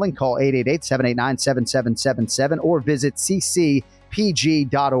problem gambling. Call 888-789-7777 or visit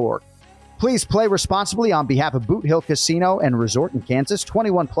ccpg.org. Please play responsibly on behalf of Boot Hill Casino and Resort in Kansas.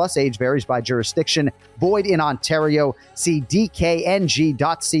 21 plus, age varies by jurisdiction. Void in Ontario. See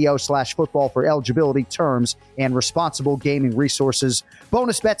dkng.co/football for eligibility, terms, and responsible gaming resources.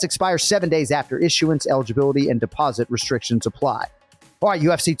 Bonus bets expire 7 days after issuance. Eligibility and deposit restrictions apply. All right,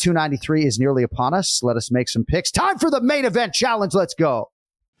 UFC 293 is nearly upon us. Let us make some picks. Time for the main event challenge. Let's go.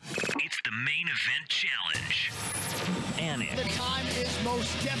 It's the main event challenge. Anik. The time is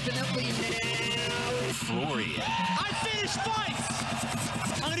most definitely now. Florian. I finished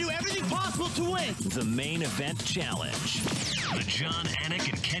fights. I'm going to do everything possible to win. The main event challenge. The John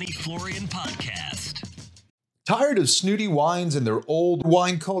Anik and Kenny Florian podcast. Tired of snooty wines and their old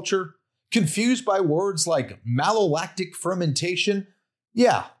wine culture? Confused by words like malolactic fermentation?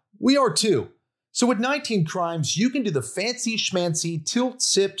 Yeah, we are too. So with 19 Crimes, you can do the fancy schmancy tilt,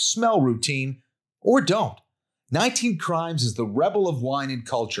 sip, smell routine, or don't. 19 Crimes is the rebel of wine and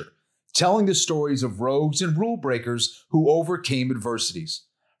culture, telling the stories of rogues and rule breakers who overcame adversities.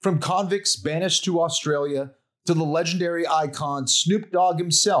 From convicts banished to Australia to the legendary icon Snoop Dogg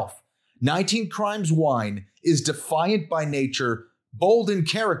himself, 19 Crimes wine is defiant by nature, bold in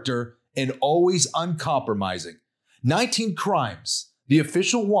character, and always uncompromising. 19 Crimes, the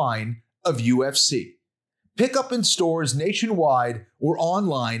official wine of UFC. Pick up in stores nationwide or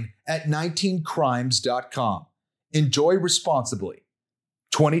online at 19crimes.com. Enjoy responsibly.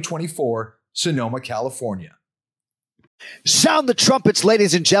 2024, Sonoma, California. Sound the trumpets,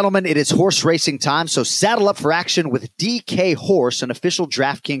 ladies and gentlemen. It is horse racing time, so saddle up for action with DK Horse, an official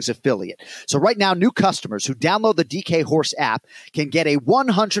DraftKings affiliate. So right now, new customers who download the DK Horse app can get a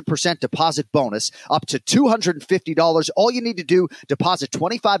 100% deposit bonus up to $250. All you need to do, deposit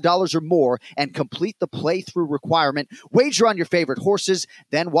 $25 or more and complete the playthrough requirement. Wager on your favorite horses,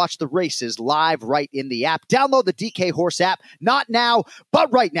 then watch the races live right in the app. Download the DK Horse app, not now,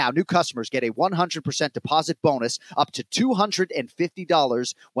 but right now. New customers get a 100% deposit bonus up to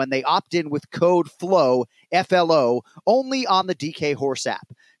 $250 when they opt in with code FLOW, FLO, only on the DK Horse app.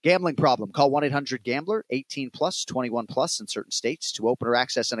 Gambling problem? Call 1-800-GAMBLER, 18 plus, 21 plus in certain states to open or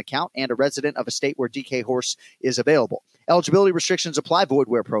access an account and a resident of a state where DK Horse is available. Eligibility restrictions apply. Void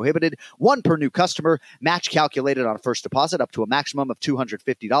where prohibited. One per new customer. Match calculated on first deposit up to a maximum of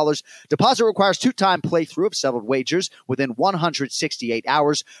 $250. Deposit requires 2-time playthrough of settled wagers within 168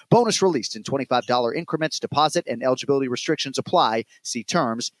 hours. Bonus released in $25 increments. Deposit and eligibility restrictions apply. See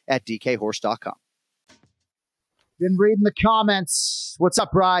terms at dkhorse.com. Been reading the comments. What's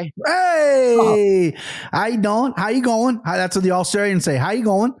up, Bri? Hey, how you doing? How you going? That's what the Australians say. How you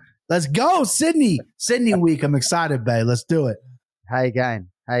going? Let's go, Sydney. Sydney week. I'm excited, babe. Let's do it. How you going?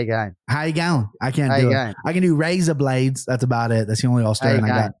 How you going? How you going? I can't do it. I can do razor blades. That's about it. That's the only Australian I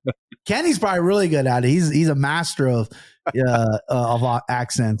got. Kenny's probably really good at it. He's a master of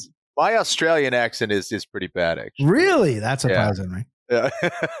accents. My Australian accent is pretty bad, actually. Really? That's surprising, right? Yeah.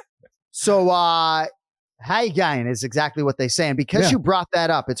 So, how you going is exactly what they say. And because you brought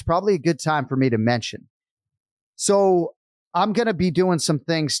that up, it's probably a good time for me to mention. So I'm going to be doing some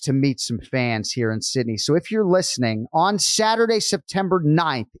things to meet some fans here in Sydney. So if you're listening, on Saturday, September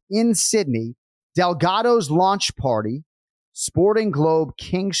 9th in Sydney, Delgado's launch party, Sporting Globe,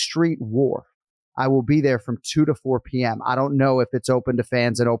 King Street Wharf. I will be there from 2 to 4 p.m. I don't know if it's open to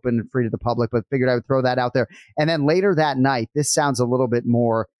fans and open and free to the public, but figured I would throw that out there. And then later that night, this sounds a little bit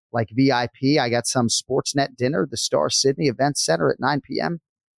more like VIP. I got some Sportsnet dinner, the Star Sydney Event Center at 9 p.m.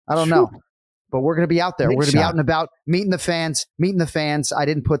 I don't know, but we're going to be out there. We're going to be out and about meeting the fans. I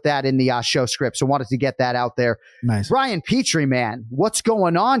didn't put that in the show script, so wanted to get that out there. Nice. Brian Petrie, man, what's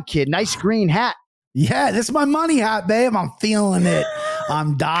going on, kid? Nice green hat. Yeah, this is my money hat, babe. I'm feeling it.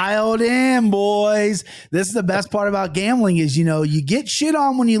 I'm dialed in, boys. This is the best part about gambling is, you get shit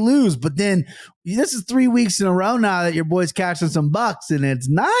on when you lose, but then this is 3 weeks in a row now that your boy's catching some bucks, and it's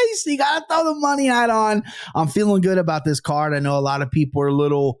nice. You got to throw the money hat on. I'm feeling good about this card. I know a lot of people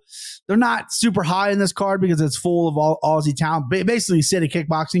are they're not super high in this card because it's full of all Aussie talent, basically city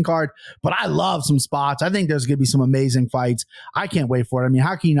kickboxing card, but I love some spots. I think there's going to be some amazing fights. I can't wait for it. I mean,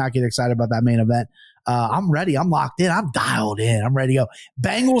 how can you not get excited about that main event? I'm ready. I'm locked in. I'm dialed in. I'm ready to go.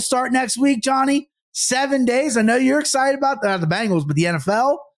 Bengals start next week, Johnny. 7 days. I know you're excited about the Bengals, but the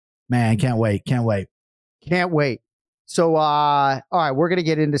NFL, man, can't wait. So, all right, we're going to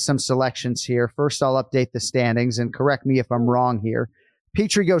get into some selections here. First, I'll update the standings and correct me if I'm wrong here.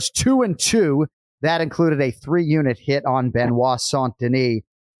 Petrie goes 2-2. That included a 3-unit hit on Benoit Saint-Denis.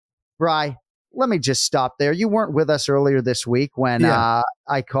 Bri, let me just stop there. You weren't with us earlier this week when I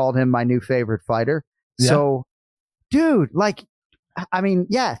called him my new favorite fighter. Yeah. So, dude, 3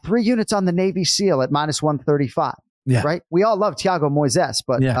 units on the Navy SEAL at -135. Yeah. Right? We all love Thiago Moises,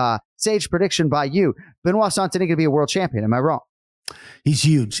 but sage prediction by you. Benoit Saint-Denis going to be a world champion. Am I wrong? He's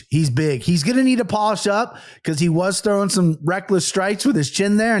huge. He's big. He's going to need to polish up because he was throwing some reckless strikes with his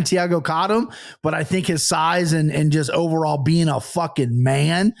chin there, and Thiago caught him. But I think his size and just overall being a fucking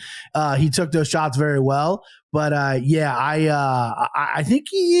man, he took those shots very well. But I think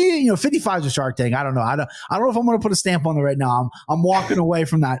 55 is a Shark Tank. I don't know. I don't know if I'm going to put a stamp on it right now. I'm walking away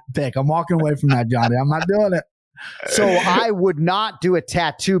from that pick. I'm walking away from that, Johnny. I'm not doing it. So I would not do a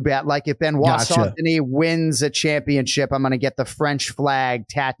tattoo bet. Like if Benoit Saint-Denis wins a championship, I'm going to get the French flag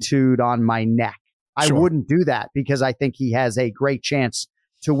tattooed on my neck. I wouldn't do that because I think he has a great chance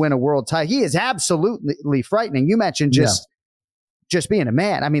to win a world title. He is absolutely frightening. You mentioned just being a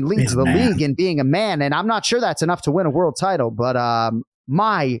man. I mean, leads the league in being a man. And I'm not sure that's enough to win a world title, but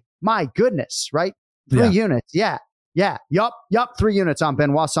my goodness, right? 3 units. Yeah. Yup. 3 units on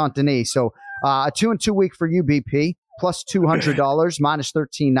Benoit Saint-Denis. So a 2-2 week for you, BP, plus $200,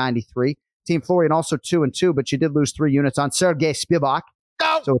 -1393. Team Florian also 2-2, but you did lose 3 units on Sergey Spivak.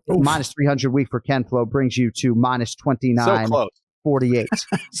 So -300 week for Ken Flo brings you to -29.48.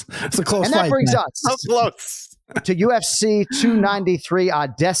 It's a close and that fight, brings man. us so close to UFC 293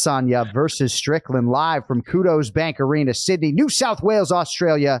 Adesanya versus Strickland live from Kudos Bank Arena, Sydney, New South Wales,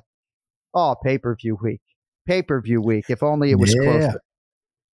 Australia. Oh, pay-per-view week. If only it was closer.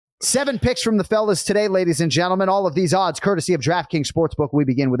 7 picks from the fellas today, ladies and gentlemen. All of these odds courtesy of DraftKings Sportsbook. We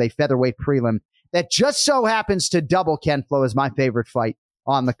begin with a featherweight prelim that just so happens to double Ken Flo as my favorite fight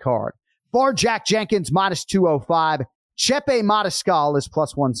on the card. For Jack Jenkins, -205. Chepe Mariscal is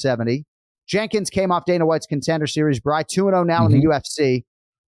 +170. Jenkins came off Dana White's Contender Series. Bry 2-0 now in the UFC.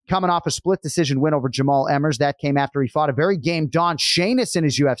 Coming off a split decision win over Jamal Emmers. That came after he fought a very game Don Shainis in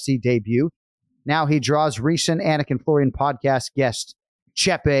his UFC debut. Now he draws recent Anik and Florian podcast guest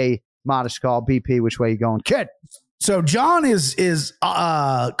Chepe Mariscal. BP, which way you going, kid? So John is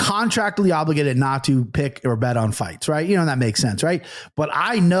contractually obligated not to pick or bet on fights, right? That makes sense, right? But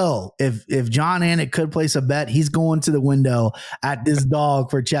I know if John Anik could place a bet, he's going to the window at this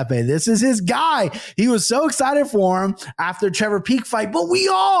dog for Chepe. This is his guy. He was so excited for him after Trevor Peek fight, but we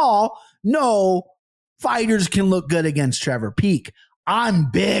all know fighters can look good against Trevor Peek.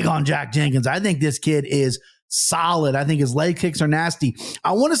 I'm big on Jack Jenkins. I think this kid is solid. I think his leg kicks are nasty.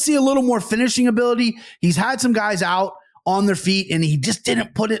 I want to see a little more finishing ability. He's had some guys out on their feet and he just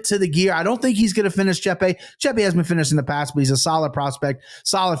didn't put it to the gear. I don't think he's going to finish Chepe. Chepe has been finished in the past, but he's a solid prospect,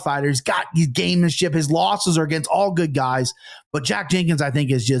 solid fighter. He's got his gamemanship. His losses are against all good guys. But Jack Jenkins, I think,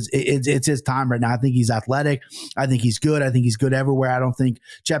 is just it's his time right now. I think he's athletic. I think he's good. I think he's good everywhere. I don't think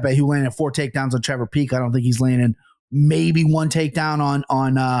Chepe, who landed 4 takedowns on Trevor Peek, I don't think he's landing maybe 1 takedown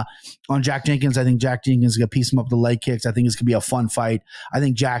on Jack Jenkins. I think Jack Jenkins is going to piece him up with the leg kicks. I think it's going to be a fun fight. I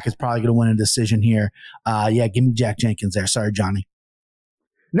think Jack is probably going to win a decision here. Give me Jack Jenkins there. Sorry, Johnny.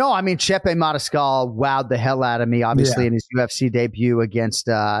 No, I mean, Chepe Mariscal wowed the hell out of me, obviously, in his UFC debut against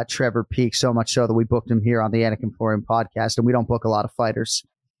Trevor Peek, so much so that we booked him here on the Anik and Florian podcast, and we don't book a lot of fighters.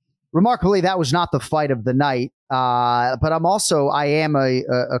 Remarkably, that was not the fight of the night, but I am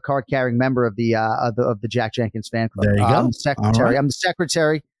a card-carrying member of the Jack Jenkins fan club. There you go. I'm the secretary. Right. I'm the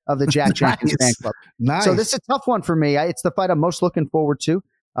secretary of the Jack Jenkins fan club. Nice. So this is a tough one for me. It's the fight I'm most looking forward to.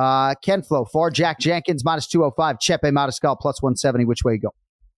 Ken Flo, for Jack Jenkins, -205, Chepe Mariscal, +170. Which way you go?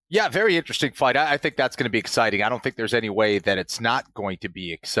 Yeah, very interesting fight. I think that's going to be exciting. I don't think there's any way that it's not going to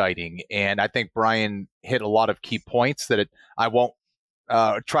be exciting. And I think Brian hit a lot of key points that I won't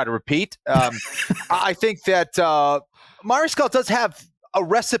try to repeat. I think that Mariscal does have a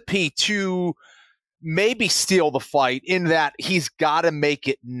recipe to maybe steal the fight, in that he's got to make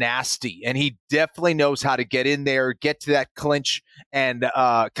it nasty. And he definitely knows how to get in there, get to that clinch, and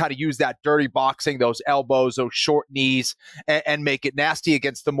kind of use that dirty boxing, those elbows, those short knees, and make it nasty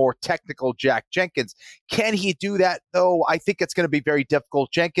against the more technical Jack Jenkins. Can he do that, though? I think it's going to be very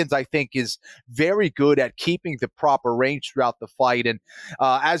difficult. Jenkins, I think, is very good at keeping the proper range throughout the fight. And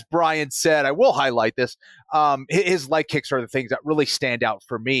as Brian said, I will highlight this, his leg kicks are the things that really stand out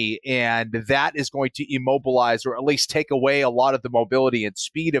for me. And that is going to immobilize, or at least take away, a lot of the mobility and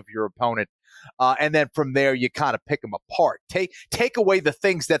speed of your opponent. And then from there, you kind of pick them apart. Take away the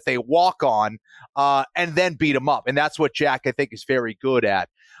things that they walk on, and then beat them up. And that's what Jack, I think, is very good at.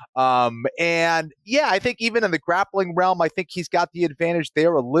 And yeah, I think even in the grappling realm, I think he's got the advantage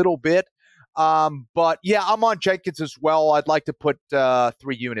there a little bit. But yeah, I'm on Jenkins as well. I'd like to put 3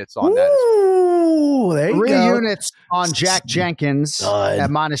 units on that. Ooh, there you 3 go. units on Jack Jenkins at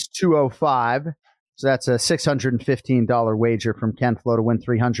 -205. So that's a $615 wager from Ken Flo to win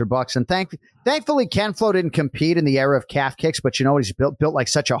 $300. And thankfully, Ken Flo didn't compete in the era of calf kicks, but he's built like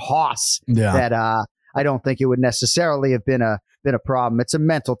such a hoss that I don't think it would necessarily have been a problem. It's a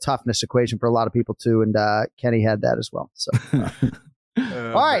mental toughness equation for a lot of people too, and Kenny had that as well. So,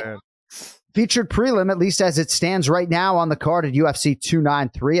 all right. Man. Featured prelim, at least as it stands right now on the card at UFC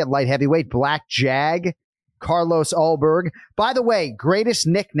 293 at light heavyweight, Black Jag, Carlos Ulberg. By the way, greatest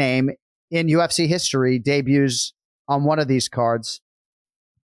nickname in UFC history debuts on one of these cards.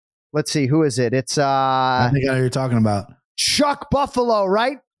 Let's see, who is it? It's I think I know who you're talking about. Chuck Buffalo,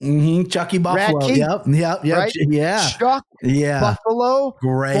 right? Mm-hmm. Chucky Buffalo. Radke? Yep. Right? Yeah. Chuck Buffalo.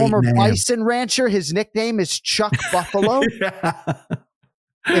 Great former name. bison rancher. His nickname is Chuck Buffalo.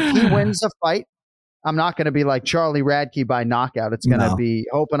 If he wins a fight, I'm not going to be like Charlie Radke by knockout. It's going to be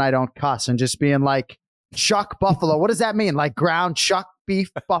hoping I don't cuss and just being like Chuck Buffalo. What does that mean? Like ground chuck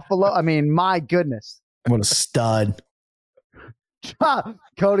beef buffalo? I mean, my goodness. What a stud.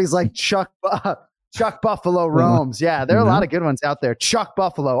 Cody's like Chuck Buffalo roams. Yeah, there are a lot of good ones out there. Chuck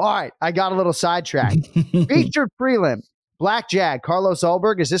Buffalo. All right, I got a little sidetracked. Featured prelim, Black Jag, Carlos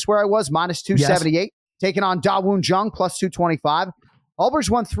Ulberg. Is this where I was? -278. Yes. Taking on Da Woon Jung, +225.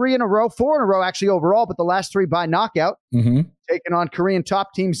 Ulberg's won 4 in a row actually overall, but the last 3 by knockout. Mm-hmm. Taking on Korean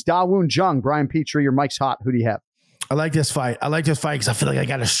top teams Da Woon Jung. Brian Petrie, your mic's hot. Who do you have? I like this fight. Because I feel like I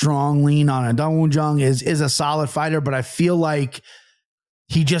got a strong lean on it. Da Woon Jung is a solid fighter, but I feel like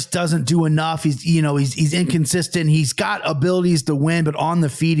he just doesn't do enough. He's inconsistent. He's got abilities to win, but on the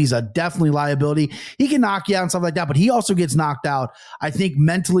feet, he's a definitely liability. He can knock you out and stuff like that, but he also gets knocked out. I think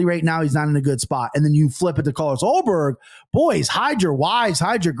mentally right now, he's not in a good spot. And then you flip it to Carlos Ulberg. Boys, hide your wives,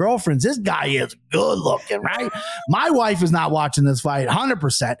 hide your girlfriends. This guy is good looking, right? My wife is not watching this fight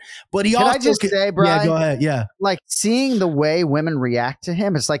 100%, but he Can also I just say, Brian? Yeah, go ahead. Yeah. Like seeing the way women react to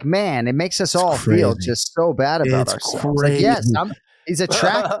him, it's like, man, it makes us all feel just so bad about ourselves. Crazy. Like, yes, he's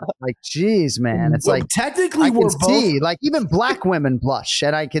attractive. Like, geez, man. It's like technically I can see, like even black women blush,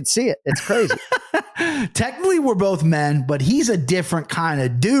 and I can see it. It's crazy. Technically, we're both men, but he's a different kind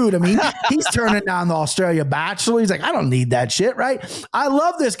of dude. I mean, he's turning down the Australia Bachelor. He's like, I don't need that shit, right? I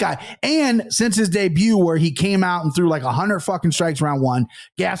love this guy. And since his debut, where he came out and threw like 100 fucking strikes round 1,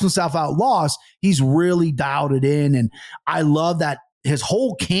 gassed himself out, lost, he's really dialed it in. And I love that. His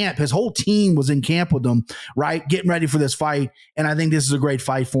whole team was in camp with him, right? Getting ready for this fight. And I think this is a great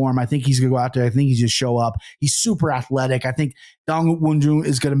fight for him. I think he's going to go out there. I think he's just show up. He's super athletic. I think Da Woon Jung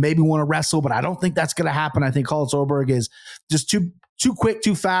is going to maybe want to wrestle, but I don't think that's going to happen. I think Carlos Ulberg is just too quick,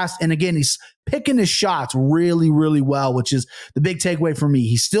 too fast. And again, he's picking his shots really, really well, which is the big takeaway for me.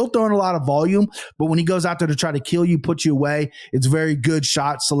 He's still throwing a lot of volume, but when he goes out there to try to kill you, put you away, it's very good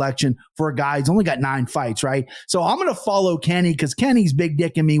shot selection for a guy. He's only got 9 fights, right? So I'm going to follow Kenny because Kenny's big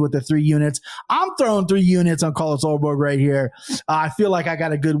dicking me with the 3 units. I'm throwing 3 units on Carlos Ulberg right here. I feel like I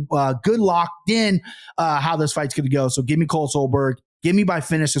got a good locked in how this fight's going to go. So give me Carlos Ulberg Give me by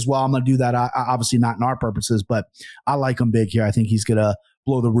finish as well. I'm going to do that. Obviously not in our purposes, but I like him big here. I think he's going to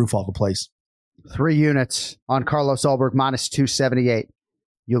blow the roof off the place. 3 units on Carlos Ulberg, minus 278.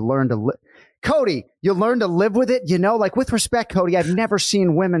 You learn to Cody, you learn to live with it. Like with respect, Cody, I've never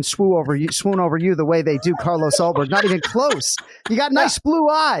seen women swoon over you the way they do Carlos Ulberg. Not even close. You got nice blue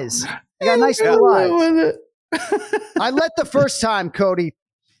eyes. I let the first time Cody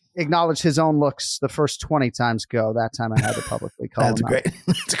acknowledge his own looks the first 20 times go. That time I had to publicly call him out.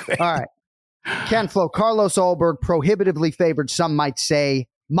 That's great. All right. Ken Flo, Carlos Ulberg, prohibitively favored, some might say,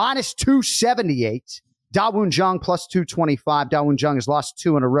 minus 278. Dawoon Jung plus 225. Dawoon Jung has lost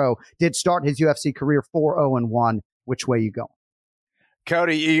 2 in a row. Did start his UFC career 4-0-1. Which way you going?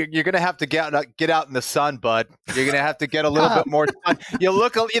 Cody, you're going to have to get out in the sun, bud. You're going to have to get a little bit more sun. You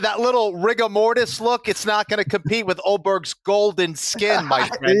look that little rigor mortis look. It's not going to compete with Ulberg's golden skin, my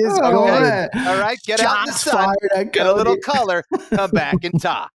friend. Okay? All right, get out in the sun, get a little color, come back and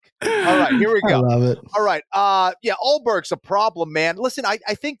talk. All right, here we go. I love it. All right, Ulberg's a problem, man. Listen, I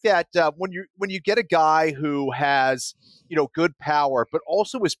think that when you get a guy who has good power, but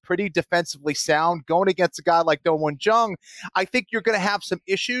also is pretty defensively sound, going against a guy like Dawoon Jung, I think you're going to have some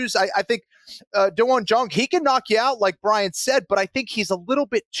issues. I think Dawoon Jung, he can knock you out, like Brian said, but I think he's a little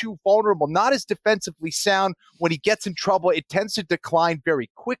bit too vulnerable, not as defensively sound. When he gets in trouble, it tends to decline very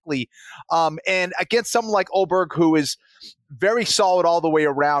quickly. And against someone like Ulberg, who is very solid all the way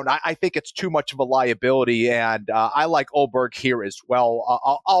around, I think it's too much of a liability, and I like Ulberg here as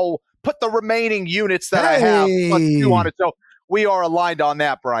well. I'll put the remaining units that I have plus 2 on it. So we are aligned on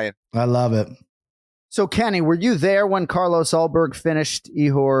that, Brian. I love it. So, Kenny, were you there when Carlos Ulberg finished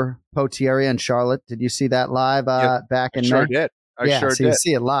Ihor Potieria in Charlotte? Did you see that live back in May? Sure did. I sure did. You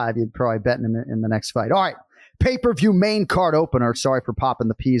see it live, you'd probably bet him in the next fight. All right, pay-per-view main card opener. Sorry for popping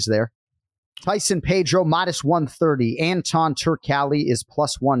the peas there. Tyson Pedro, minus 130. Anton Turkalj is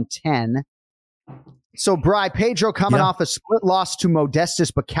plus 110. So, Bri, Pedro coming off a split loss to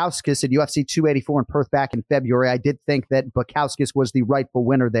Modestas Bukauskas at UFC 284 in Perth back in February. I did think that Bukauskas was the rightful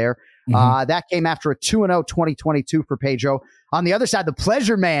winner there. That came after a 2-0 2022 for Pedro. On the other side, the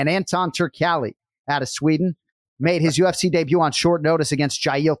pleasure man, Anton Turkalj, out of Sweden, made his UFC debut on short notice against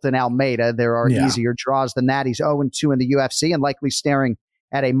Jailton Almeida. There are easier draws than that. He's 0-2 in the UFC and likely staring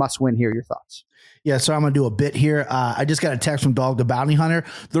at a must-win here. Your thoughts? Yeah, so I'm going to do a bit here. I just got a text from Dog the Bounty Hunter.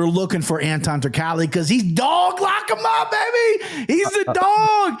 They're looking for Anton Turkalj because he's dog. Lock him up, baby. He's the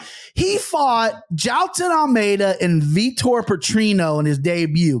dog. He fought Jailton Almeida and Vitor Petrino in his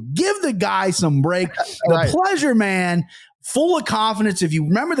debut. Give the guy some break. The pleasure man, full of confidence. If you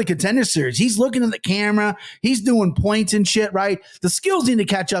remember the Contender Series, he's looking at the camera. He's doing points and shit, right? The skills need to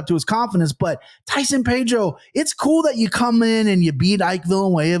catch up to his confidence. But Tyson Pedro, it's cool that you come in and you beat Ike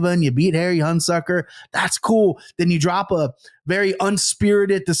Villanueva and you beat Harry Hunsucker. That's cool. Then you drop a very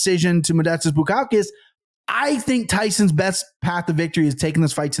unspirited decision to Modestas Bukauskas. I think Tyson's best path to victory is taking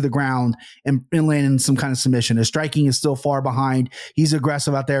this fight to the ground and landing some kind of submission. His striking is still far behind. He's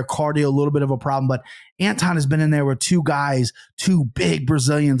aggressive out there. Cardio, a little bit of a problem, but Anton has been in there with 2 guys, 2 big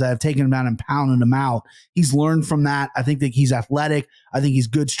Brazilians that have taken him down and pounded him out. He's learned from that. I think that he's athletic. I think he's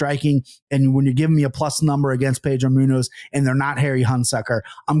good striking. And when you're giving me a plus number against Pedro Munoz and they're not Harry Hunsucker,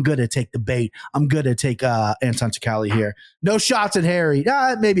 I'm good to take the bait. I'm good to take Anton Turkalj here. No shots at Harry.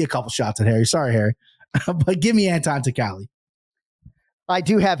 Maybe a couple shots at Harry. Sorry, Harry. But give me Anton Turkalj. I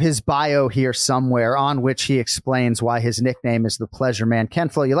do have his bio here somewhere on which he explains why his nickname is the Pleasure Man. Ken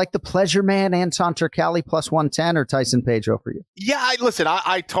Flo, you like the Pleasure Man, Anton Turkalj plus 110 or Tyson Pedro for you? Yeah,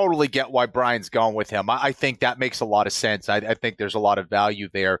 I totally get why Brian's going with him. I think that makes a lot of sense. I think there's a lot of value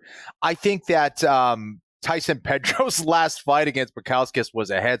there. I think that Tyson Pedro's last fight against Bukauskas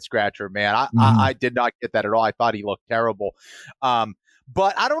was a head scratcher, man. I did not get that at all. I thought he looked terrible.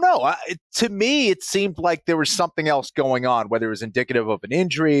 But I don't know. To me, it seemed like there was something else going on, whether it was indicative of an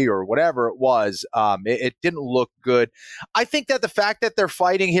injury or whatever it was. It didn't look good. I think that the fact that they're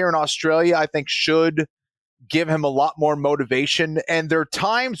fighting here in Australia, I think should give him a lot more motivation. And there are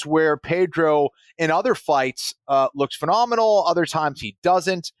times where Pedro in other fights looks phenomenal. Other times he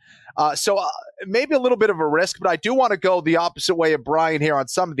doesn't. So maybe a little bit of a risk, but I do want to go the opposite way of Brian here on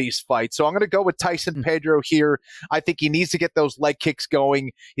some of these fights. So I'm going to go with Tyson Pedro here. I think he needs to get those leg kicks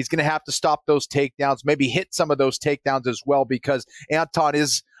going. He's going to have to stop those takedowns, maybe hit some of those takedowns as well, because Anton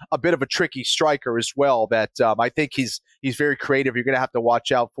is a bit of a tricky striker as well that I think he's very creative. You're going to have to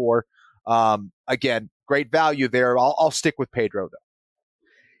watch out for. Again, great value there. I'll stick with Pedro, though.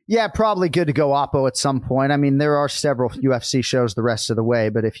 Yeah, probably good to go Oppo at some point. I mean, there are several UFC shows the rest of the way,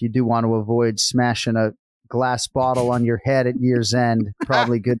 but if you do want to avoid smashing a glass bottle on your head at year's end,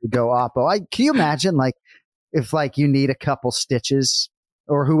 probably good to go Oppo. Can you imagine, like, if like you need a couple stitches,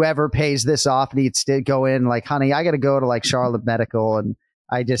 or whoever pays this off needs to go in, like, honey, I got to go to like Charlotte Medical and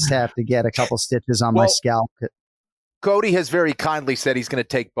I just have to get a couple stitches on my scalp. Cody has very kindly said he's going to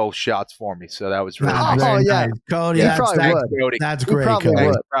take both shots for me, so that was really nice. Yeah, Cody, he that's, probably would. Cody. That's He great. probably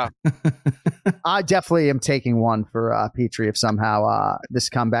Cody. would. I definitely am taking one for Petrie if somehow this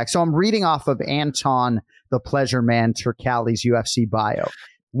comeback. So I'm reading off of Anton the Pleasure Man Turcali's UFC bio.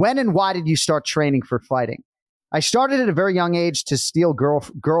 When and why did you start training for fighting? I started at a very young age to steal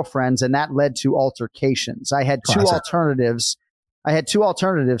girlfriends, and that led to altercations. I had two alternatives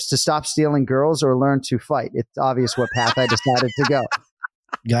to stop stealing girls or learn to fight. It's obvious what path I decided to go.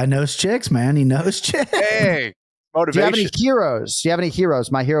 Guy knows chicks, man. He knows chicks. Hey, motivation. Do you have any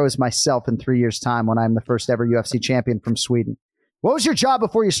heroes? My hero is myself in 3 years' time when I'm the first ever UFC champion from Sweden. What was your job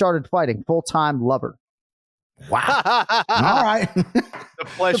before you started fighting? Full-time lover. Wow. All right. The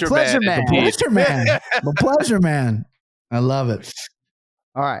pleasure The man. pleasure man. The pleasure man. I love it.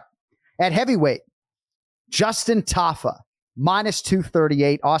 All right. At heavyweight, Justin Tafa, minus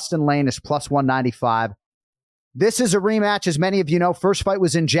 238. Austin Lane is plus 195. This is a rematch, as many of you know. First fight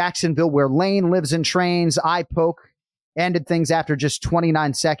was in Jacksonville, where Lane lives and trains. Eye poke ended things after just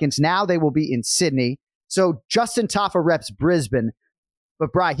 29 seconds. Now they will be in Sydney. So Justin Tafa reps Brisbane.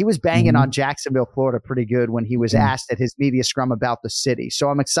 But, Bri, he was banging on Jacksonville, Florida pretty good when he was asked at his media scrum about the city. So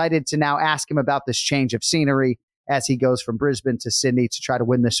I'm excited to now ask him about this change of scenery as he goes from Brisbane to Sydney to try to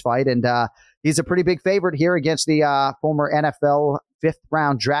win this fight. And he's a pretty big favorite here against the former NFL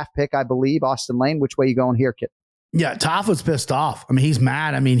 5th-round draft pick, I believe, Austin Lane. Which way you going here, kid? Yeah, Tafa's pissed off. I mean, he's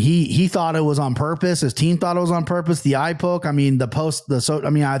mad. I mean, he thought it was on purpose. His team thought it was on purpose. The eye poke. I mean,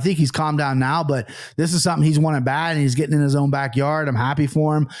 I think he's calmed down now, but this is something he's wanted bad, and he's getting in his own backyard. I'm happy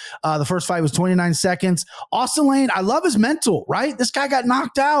for him. The first fight was 29 seconds. Austin Lane, I love his mental, right? This guy got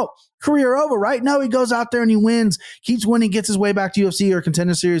knocked out. Career over, right? No, he goes out there and he wins, keeps winning, gets his way back to UFC or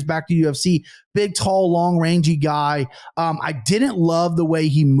Contender Series, back to UFC. Big, tall, long, rangy guy. I didn't love the way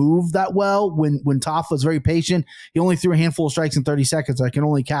he moved that well when Tafa was very patient. He only threw a handful of strikes in 30 seconds. I can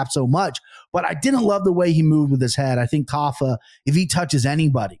only cap so much, but I didn't love the way he moved with his head. I think Tafa, if he touches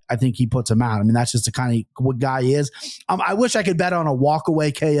anybody, I think he puts him out. I mean, that's just the kind of what guy he is. I wish I could bet on a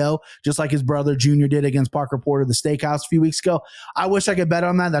walk-away KO, just like his brother Junior did against Parker Porter, the Steakhouse a few weeks ago. I wish I could bet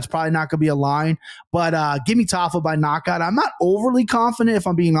on that. That's probably not going to be a line, but give me Tafa by knockout. I'm not overly confident, if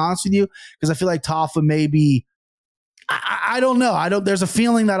I'm being honest with you, because I feel like Tafa maybe, I don't know. There's a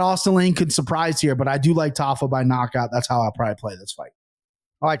feeling that Austin Lane could surprise here, but I do like Tafa by knockout. That's how I'll probably play this fight.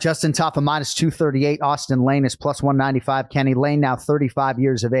 All right, Justin Tafa minus 238. Austin Lane is plus 195. Kenny Lane, now 35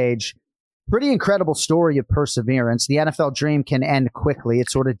 years of age. Pretty incredible story of perseverance. The NFL dream can end quickly.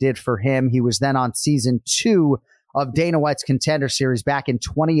 It sort of did for him. He was then on season 2 of Dana White's Contender Series back in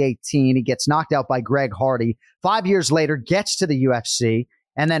 2018. He gets knocked out by Greg Hardy. 5 years later, gets to the UFC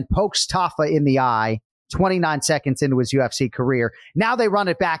and then pokes Tafa in the eye 29 seconds into his UFC career. Now they run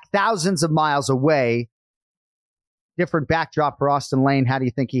it back thousands of miles away. Different backdrop for Austin Lane. How do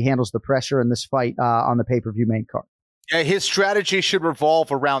you think he handles the pressure in this fight on the pay-per-view main card? Yeah, his strategy should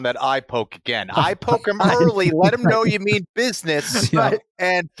revolve around that eye poke again. Eye poke him early, let him know you mean business,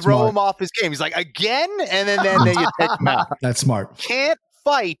 and throw him off his game. He's like, again? And then you take him out. That's smart. Can't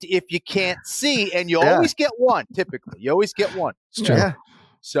fight if you can't see, and you always get one, typically. You always get one. It's true. Yeah.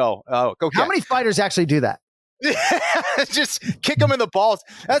 So, go How many fighters actually do that? Just kick him in the balls.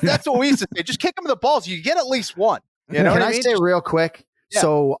 That's what we used to say. Just kick him in the balls. You get at least one. You know Can what I mean? say real quick? Yeah.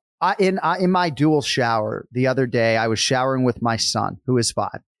 So in my dual shower the other day, I was showering with my son, who is 5,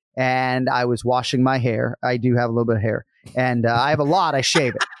 and I was washing my hair. I do have a little bit of hair, and I have a lot. I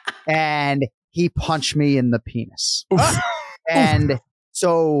shave it, and he punched me in the penis. And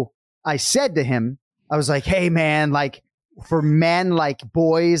so I said to him, I was like, "Hey, man, like for men, like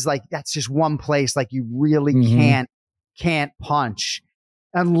boys, like that's just one place, like you really can't punch."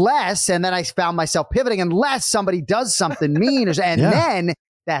 Unless, and then I found myself pivoting, unless somebody does something mean, then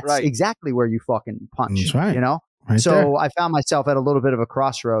that's exactly where you fucking punch. That's right. You know? Right so there. I found myself at a little bit of a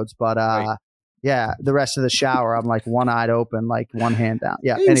crossroads, but yeah, the rest of the shower, I'm like one-eyed open, like one hand down.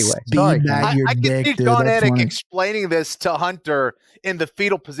 Yeah, anyway. Sorry. I can see John Anik explaining this to Hunter in the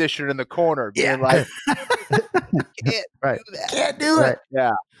fetal position in the corner, being like, Can't do it.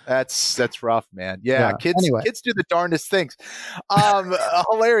 Yeah. That's rough, man. Yeah. Kids do the darndest things.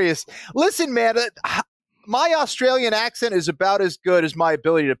 Hilarious. Listen, man, my Australian accent is about as good as my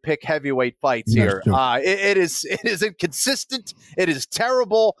ability to pick heavyweight fights here. It is inconsistent. It is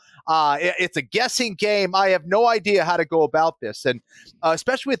terrible. It's a guessing game. I have no idea how to go about this. And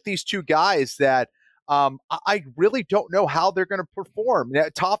especially with these two guys that I really don't know how they're going to perform. Now,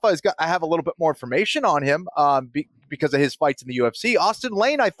 I have a little bit more information on him because of his fights in the UFC. Austin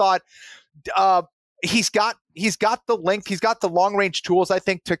Lane, I thought he's got the length, he's got the long range tools, I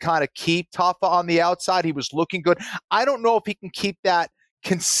think, to kind of keep Tafa on the outside. He was looking good. I don't know if he can keep that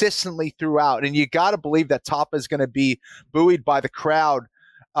consistently throughout, and you got to believe that Tafa is going to be buoyed by the crowd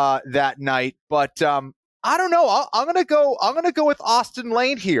that night. But I don't know. I'm gonna go with Austin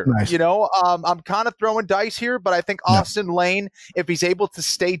Lane here. Nice. I'm kind of throwing dice here, but I think Austin Lane, if he's able to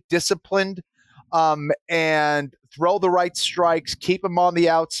stay disciplined, and throw the right strikes, keep him on the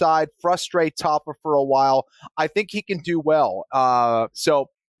outside, frustrate Topper for a while, I think he can do well. So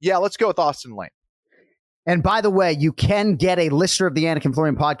yeah, let's go with Austin Lane. And by the way, you can get a listener of the Anik and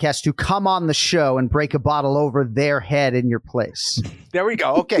Florian podcast to come on the show and break a bottle over their head in your place. There we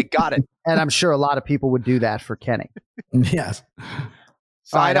go. Okay, got it. And I'm sure a lot of people would do that for Kenny. Yes.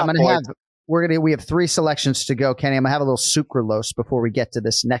 All right, we have 3 selections to go, Kenny. I'm gonna have a little sucralose before we get to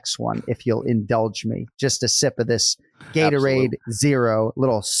this next one, if you'll indulge me. Just a sip of this Gatorade Zero,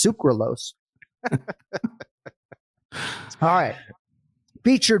 little sucralose. All right.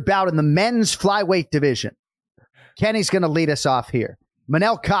 Featured bout in the men's flyweight division. Kenny's going to lead us off here.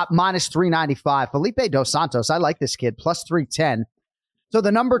 Manel Kape minus 395. Felipe Dos Santos, I like this kid, plus 310. So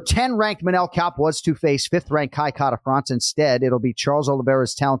the number 10 ranked Manel Kape was to face 5th ranked Kai Kara-France. Instead, it'll be Charles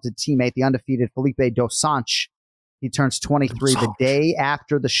Oliveira's talented teammate, the undefeated Felipe Dos Santos. He turns 23 the day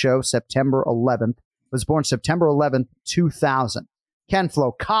after the show, September 11th. Was born September 11th, 2000. Ken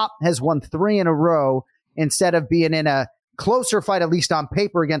Flo, Kape has won 3 in a row instead of being in a closer fight, at least on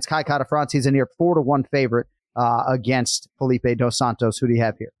paper, against Kai Kara-France. He's a near 4-1 favorite against Felipe Dos Santos. Who do you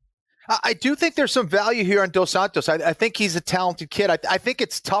have here? I do think there's some value here on Dos Santos. I think he's a talented kid. I think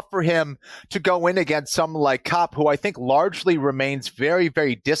it's tough for him to go in against someone like Kape, who I think largely remains very,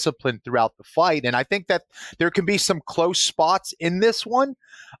 very disciplined throughout the fight. And I think that there can be some close spots in this one.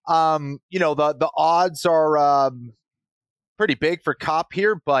 The odds are pretty big for Kape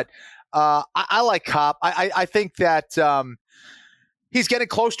here, but I like Kape. I think that he's getting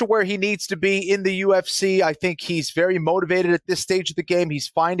close to where he needs to be in the UFC. I think he's very motivated at this stage of the game. He's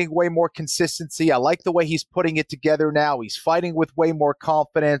finding way more consistency. I like the way he's putting it together now. He's fighting with way more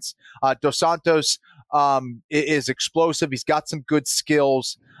confidence. Dos Santos is explosive. He's got some good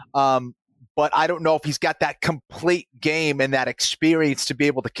skills. But I don't know if he's got that complete game and that experience to be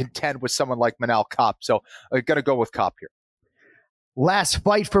able to contend with someone like Manel Kape. So I'm going to go with Kape here. Last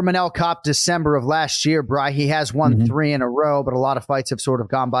fight for Manel Kape, December of last year, Bri. He has won 3 in a row, but a lot of fights have sort of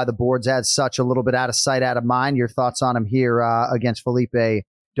gone by the boards as such, a little bit out of sight, out of mind. Your thoughts on him here against Felipe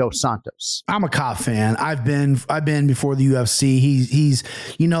Dos Santos? I'm a Kape fan. I've been before the UFC. He's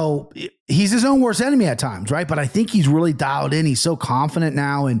his own worst enemy at times, right? But I think he's really dialed in. He's so confident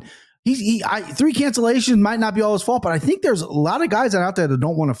now, and 3 cancellations might not be all his fault, but I think there's a lot of guys out there that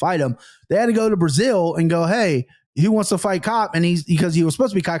don't want to fight him. They had to go to Brazil and go, hey, who wants to fight Kape? And because he was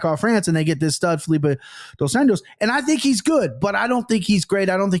supposed to be Kai Kara-France, and they get this stud Felipe Dos Santos. And I think he's good, but I don't think he's great.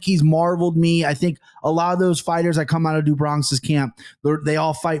 I don't think he's marveled me. I think a lot of those fighters that come out of Dubronx's camp, they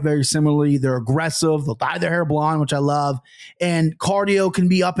all fight very similarly. They're aggressive. They'll dye their hair blonde, which I love. And cardio can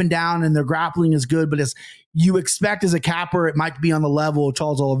be up and down, and their grappling is good. But as you expect as a capper, it might be on the level of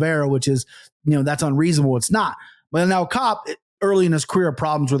Charles Oliveira, which is, that's unreasonable. It's not. But now Kape, early in his career,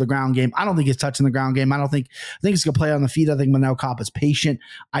 problems with the ground game. I don't think he's touching the ground game. I think he's gonna play on the feet. I think Manel Kape is patient.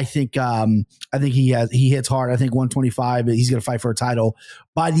 I think he hits hard. I think 125. He's gonna fight for a title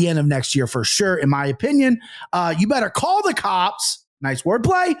by the end of next year for sure, in my opinion. You better call the cops. Nice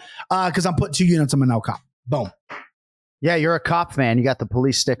wordplay, because I'm putting 2 units on Manel Kape. Boom. Yeah, you're a Kape fan. You got the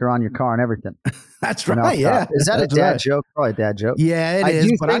police sticker on your car and everything. That's right. Yeah, is that that's a dad right. joke? Probably a dad joke. Yeah, it I is.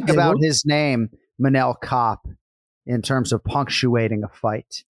 do but think about his name, Manel Kape, in terms of punctuating a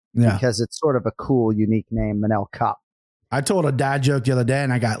fight. Yeah. Because it's sort of a cool, unique name, Manel Kape. I told a dad joke the other day,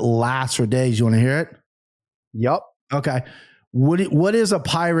 and I got laughs for days. You want to hear it? Yup. Okay. What is a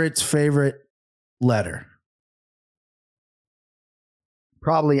pirate's favorite letter?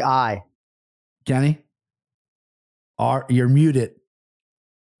 Probably I. Kenny? R. You're muted.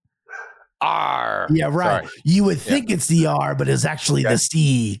 R. Yeah, right. Sorry. You would think it's the R, but it's actually the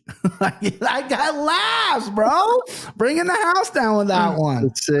C. I got laughs, bro. Bringing the house down with that one.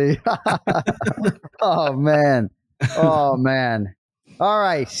 Let's see. Oh, man. All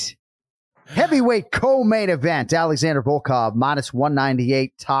right. Heavyweight co-main event. Alexander Volkov, minus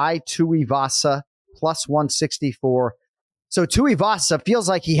 198. Tai Tuivasa, plus 164. So Tuivasa feels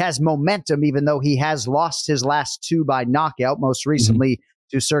like he has momentum, even though he has lost his last 2 by knockout, most recently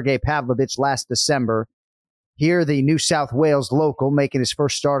to Sergey Pavlovich last December. Here, the New South Wales local making his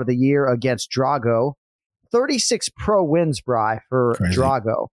first start of the year against Drago. 36 pro wins, Bri, for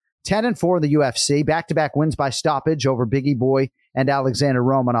Drago. 10-4 in the UFC. Back-to-back wins by stoppage over Biggie Boy and Alexander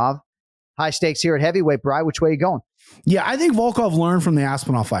Romanov. High stakes here at heavyweight, Bri. Which way are you going? Yeah, I think Volkov learned from the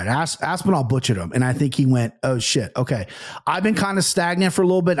Aspinall fight. Aspinall butchered him, and I think he went, oh, shit, okay. I've been kind of stagnant for a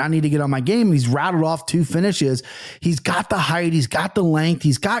little bit. I need to get on my game. He's rattled off 2 finishes. He's got the height. He's got the length.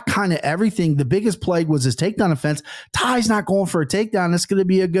 He's got kind of everything. The biggest plague was his takedown offense. Ty's not going for a takedown. It's going to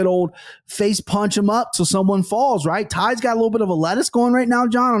be a good old face punch him up so someone falls, right? Ty's got a little bit of a lettuce going right now,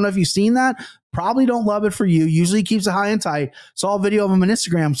 John. I don't know if you've seen that. Probably don't love it for you. Usually keeps it high and tight. Saw a video of him on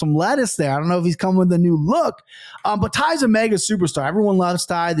Instagram, some lettuce there. I don't know if he's coming with a new look, but Ty's a mega superstar. Everyone loves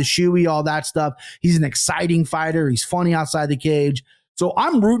Ty, the shoey, all that stuff. He's an exciting fighter. He's funny outside the cage. So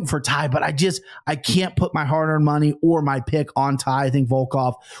I'm rooting for Ty, but I can't put my hard-earned money or my pick on Ty. I think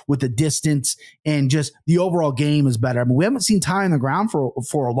Volkov with the distance and just the overall game is better. I mean, we haven't seen Ty on the ground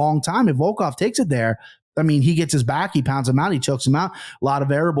for a long time. If Volkov takes it there, I mean, he gets his back, he pounds him out, he chokes him out. A lot of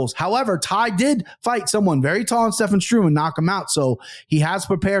variables. However, Ty did fight someone very tall in Stefan Struve and knock him out. So he has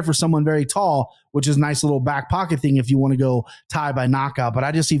prepared for someone very tall, which is a nice little back pocket thing if you want to go Ty by knockout. But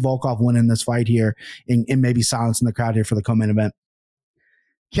I just see Volkov winning this fight here and maybe silencing the crowd here for the co-main event.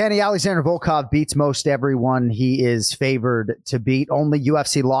 Kenny, Alexander Volkov beats most everyone he is favored to beat. Only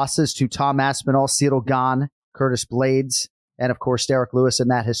UFC losses to Tom Aspinall, Cyril Gane, Curtis Blades, and, of course, Derek Lewis in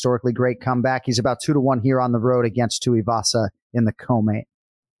that historically great comeback. He's about 2-1 here on the road against Tuivasa in the co-main.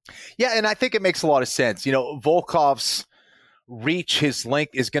 Yeah, and I think it makes a lot of sense. You know, Volkov's reach, his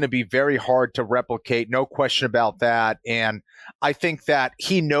length is going to be very hard to replicate. No question about that. And I think that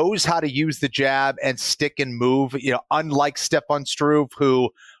he knows how to use the jab and stick and move, you know, unlike Stefan Struve,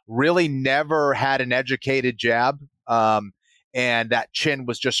 who really never had an educated jab. And that chin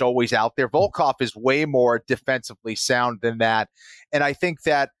was just always out there. Volkov is way more defensively sound than that. And I think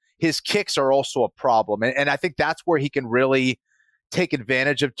that his kicks are also a problem. And I think that's where he can really take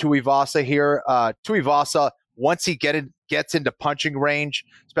advantage of Tuivasa here. Tuivasa, once he gets into punching range,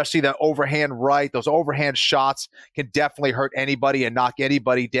 especially the overhand right, those overhand shots can definitely hurt anybody and knock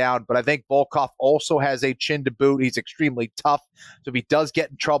anybody down. But I think Volkov also has a chin to boot. He's extremely tough. So if he does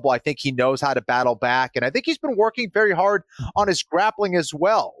get in trouble, I think he knows how to battle back. And I think he's been working very hard on his grappling as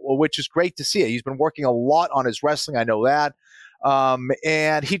well, which is great to see. He's been working a lot on his wrestling. I know that.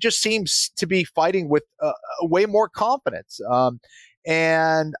 And he just seems to be fighting with way more confidence.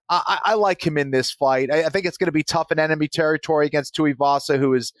 And I like him in this fight. I think it's going to be tough in enemy territory against Tuivasa,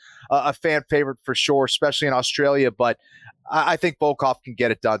 who is a fan favorite for sure, especially in Australia. But I think Volkov can get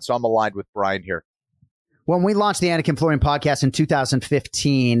it done. So I'm aligned with Brian here. When we launched the Anakin Florian podcast in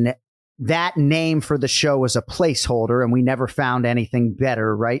 2015, that name for the show was a placeholder, and we never found anything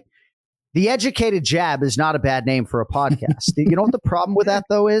better, right? The educated jab is not a bad name for a podcast. You know what the problem with that,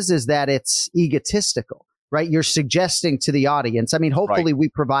 though, is that it's egotistical. Right? You're suggesting to the audience. I mean, hopefully we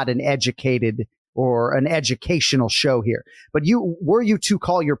provide an educated or an educational show here. But were you to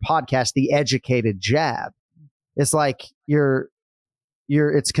call your podcast The Educated Jab, it's like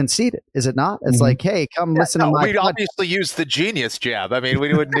it's conceited, is it not? It's like, hey, come listen to my we'd obviously use the genius jab. I mean,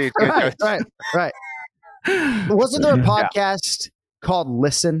 we wouldn't need right. Wasn't there a podcast called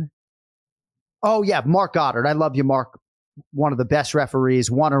Listen? Oh yeah, Mark Goddard. I love you, Mark. One of the best referees,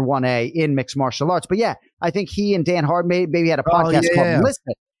 1 or 1A in mixed martial arts. But yeah, I think he and Dan Hard maybe had a podcast called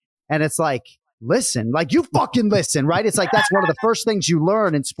Listen. And it's like, listen, like you fucking listen, right? It's like, that's one of the first things you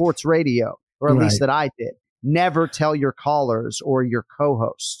learn in sports radio, or at least that I did. Never tell your callers or your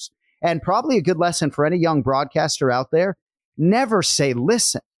co-hosts. And probably a good lesson for any young broadcaster out there. Never say,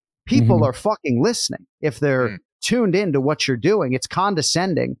 listen. People are fucking listening. If they're tuned into what you're doing, it's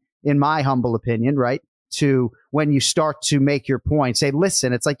condescending, in my humble opinion, right? To when you start to make your point, say,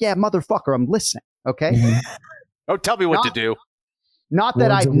 listen, it's like, yeah, motherfucker, I'm listening. Okay. Don't tell me what to do. Not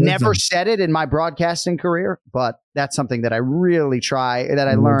that I've never said it in my broadcasting career, but that's something that I really that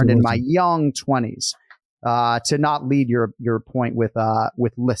I learned in my young 20s, to not lead your point with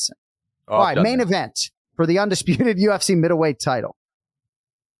listen. All right. Main event for the undisputed UFC middleweight title.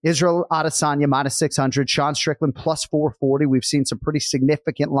 Israel Adesanya -600, Sean Strickland +440. We've seen some pretty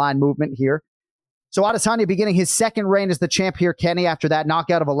significant line movement here. So Adesanya beginning his second reign as the champ here, Kenny, after that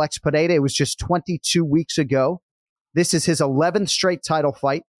knockout of Alex Pereira. It was just 22 weeks ago. This is his 11th straight title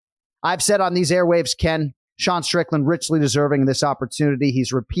fight. I've said on these airwaves, Ken, Sean Strickland richly deserving of this opportunity.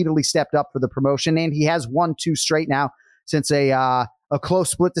 He's repeatedly stepped up for the promotion, and he has won 2 straight now since a close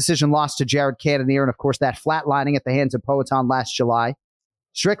split decision loss to Jared Cannonier, and of course that flatlining at the hands of Poatan last July.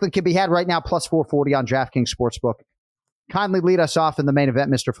 Strickland can be had right now +440 on DraftKings Sportsbook. Kindly lead us off in the main event,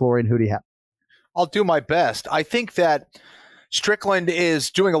 Mr. Florian. Who do you have? I'll do my best. I think that Strickland is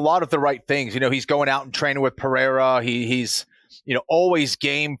doing a lot of the right things. He's going out and training with Pereira. He's always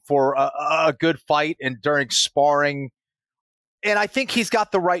game for a good fight and during sparring. And I think he's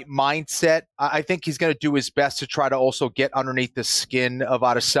got the right mindset. I think he's going to do his best to try to also get underneath the skin of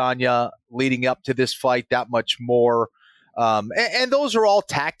Adesanya leading up to this fight that much more. And those are all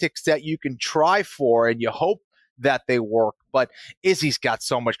tactics that you can try for, and you hope that they work. But Izzy's got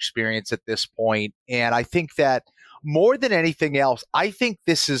so much experience at this point. And I think that more than anything else, I think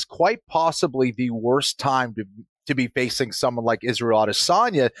this is quite possibly the worst time to be facing someone like Israel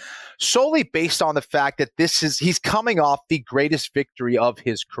Adesanya, solely based on the fact that he's coming off the greatest victory of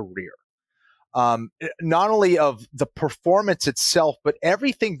his career. Not only of the performance itself, but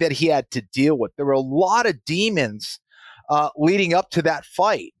everything that he had to deal with. There were a lot of demons leading up to that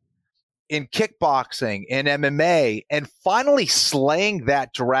fight in kickboxing, in MMA, and finally slaying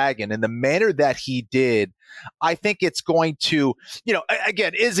that dragon in the manner that he did. I think it's going to,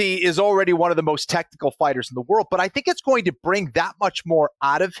 again, Izzy is already one of the most technical fighters in the world, but I think it's going to bring that much more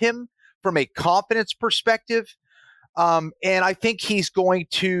out of him from a confidence perspective. And I think he's going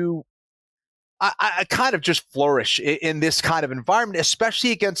to I kind of just flourish in this kind of environment,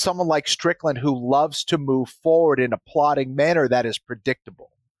 especially against someone like Strickland, who loves to move forward in a plodding manner that is predictable.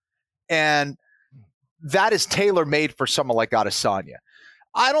 And that is tailor-made for someone like Adesanya.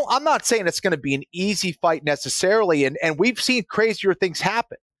 I'm not saying it's going to be an easy fight necessarily, and we've seen crazier things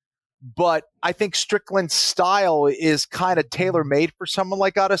happen. But I think Strickland's style is kind of tailor-made for someone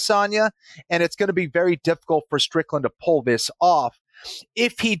like Adesanya, and it's going to be very difficult for Strickland to pull this off.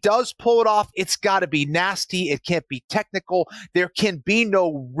 If he does pull it off, it's got to be nasty. It can't be technical. There can be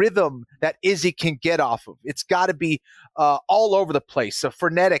no rhythm that Izzy can get off of. It's got to be all over the place, a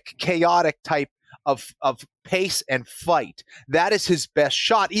frenetic, chaotic type of pace and fight. That is his best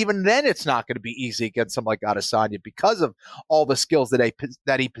shot. Even then, it's not going to be easy against someone like Adesanya because of all the skills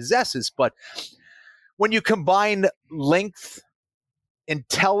that he possesses. But when you combine length,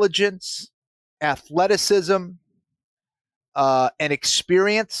 intelligence, athleticism, and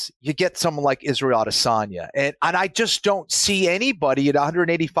experience, you get someone like Israel Adesanya. And I just don't see anybody at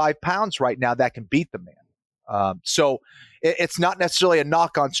 185 pounds right now that can beat the man. So it's not necessarily a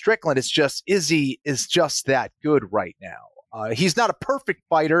knock on Strickland. It's just Izzy is just that good right now. He's not a perfect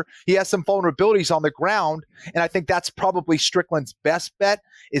fighter. He has some vulnerabilities on the ground. And I think that's probably Strickland's best bet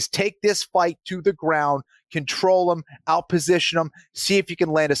is take this fight to the ground, control him, outposition him, see if you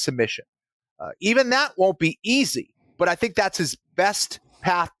can land a submission. Even that won't be easy. But I think that's his best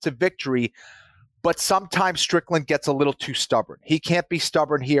path to victory. But sometimes Strickland gets a little too stubborn. He can't be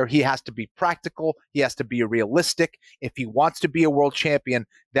stubborn here. He has to be practical. He has to be realistic. If he wants to be a world champion,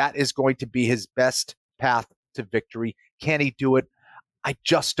 that is going to be his best path to victory. Can he do it? I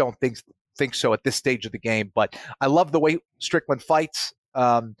just don't think so at this stage of the game. But I love the way Strickland fights.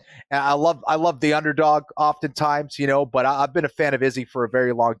 And I love the underdog oftentimes, but I've been a fan of Izzy for a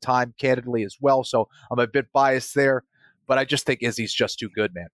very long time, candidly as well. So I'm a bit biased there. But I just think Izzy's just too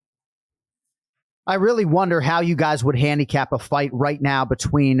good, man. I really wonder how you guys would handicap a fight right now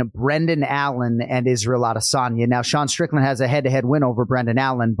between Brendan Allen and Israel Adesanya. Now, Sean Strickland has a head-to-head win over Brendan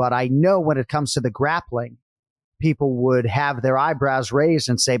Allen, but I know when it comes to the grappling, people would have their eyebrows raised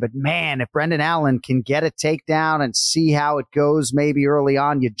and say, but man, if Brendan Allen can get a takedown and see how it goes maybe early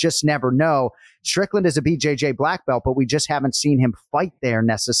on, you just never know. Strickland is a BJJ black belt, but we just haven't seen him fight there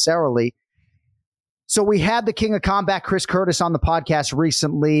necessarily. So we had the King of Combat, Chris Curtis, on the podcast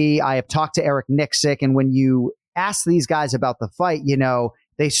recently. I have talked to Eric Nixick, and when you ask these guys about the fight,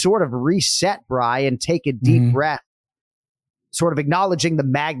 they sort of reset, Bri, and take a deep breath, sort of acknowledging the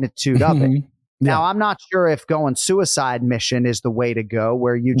magnitude of it. Now, I'm not sure if going suicide mission is the way to go,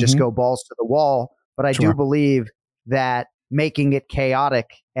 where you just go balls to the wall, but I do believe that making it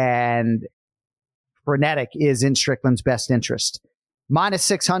chaotic and frenetic is in Strickland's best interest. Minus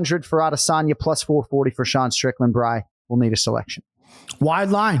 600 for Adesanya, plus 440 for Sean Strickland. Bri, we'll need a selection. Wide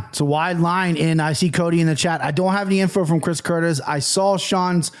line. It's a wide line, and I see Cody in the chat. I don't have any info from Chris Curtis. I saw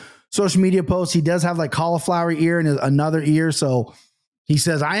Sean's social media post. He does have like cauliflower ear and another ear, so he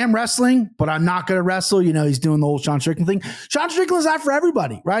says, I am wrestling, but I'm not going to wrestle. He's doing the whole Sean Strickland thing. Sean Strickland's not for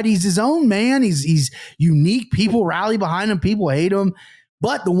everybody, right? He's his own man. He's unique. People rally behind him. People hate him.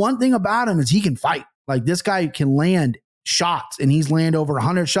 But the one thing about him is he can fight. Like, this guy can land shots, and he's landed over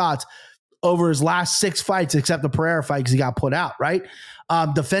 100 shots over his last 6 fights, except the Pereira fight because he got put out, right?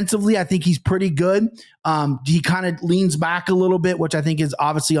 Defensively, I think he's pretty good. He kind of leans back a little bit, which I think is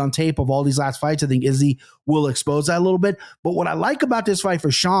obviously on tape of all these last fights. I think Izzy will expose that a little bit. But what I like about this fight for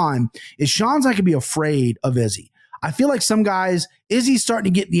Sean is Sean's not going to be afraid of Izzy. I feel like some guys, Izzy's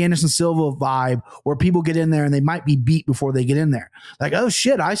starting to get the Anderson Silva vibe where people get in there and they might be beat before they get in there. Like, oh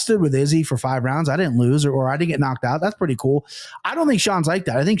shit, I stood with Izzy for 5 rounds. I didn't lose or I didn't get knocked out. That's pretty cool. I don't think Sean's like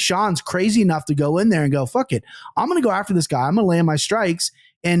that. I think Sean's crazy enough to go in there and go, fuck it. I'm going to go after this guy. I'm going to land my strikes.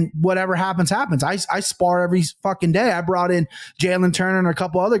 And whatever happens, happens. I spar every fucking day. I brought in Jalen Turner and a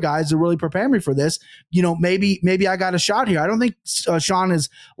couple other guys to really prepare me for this. You know, maybe I got a shot here. I don't think Sean is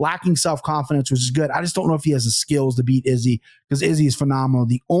lacking self-confidence, which is good. I just don't know if he has the skills to beat Izzy because Izzy is phenomenal.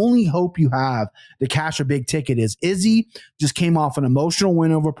 The only hope you have to cash a big ticket is Izzy just came off an emotional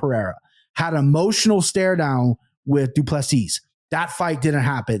win over Pereira, had an emotional stare down with Duplessis. That fight didn't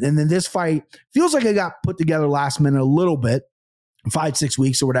happen. And then this fight feels like it got put together last minute a little bit. 5-6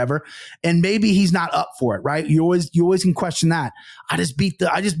 weeks or whatever, and maybe he's not up for it, right? You always can question that. I just beat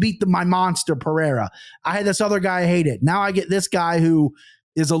my monster Pereira. I had this other guy I hated. Now I get this guy who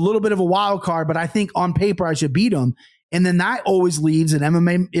is a little bit of a wild card, but I think on paper I should beat him. And then that always leads in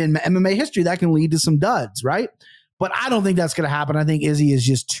MMA history that can lead to some duds, right? But I don't think that's going to happen. I think Izzy is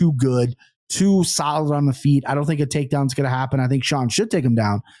just too good, too solid on the feet. I don't think a takedown is going to happen. I think Sean should take him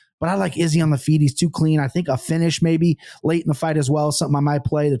down. But I like Izzy on the feet. He's too clean. I think a finish maybe late in the fight as well. Something I might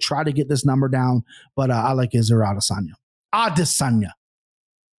play to try to get this number down. But I like Izzy or Adesanya. Adesanya.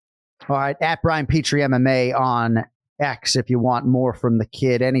 All right. At Brian Petrie MMA on X if you want more from the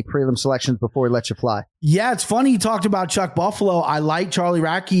kid. Any prelim selections before we let you fly? Yeah, it's funny you talked about Chuck Buffalo. I like Charlie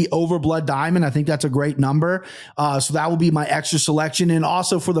Radke over Blood Diamond. I think that's a great number. So that will be my extra selection. And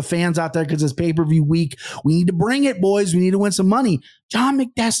also for the fans out there, because it's pay-per-view week, we need to bring it, boys. We need to win some money. John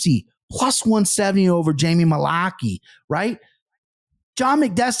McDessie, plus 170 over Jamie Malaki, right? John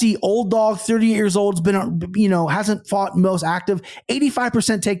McDessie, old dog, 38 years old, has been, hasn't fought most active,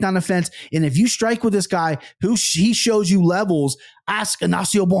 85% takedown defense. And if you strike with this guy he shows you levels, ask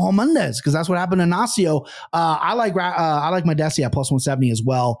Ignacio Bohemundez, because that's what happened to Ignacio. I like McDessie at plus 170 as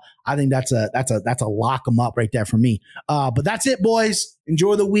well. I think that's a lock him up right there for me. But that's it, boys.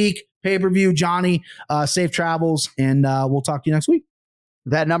 Enjoy the week. Pay-per-view, Johnny, safe travels, and we'll talk to you next week.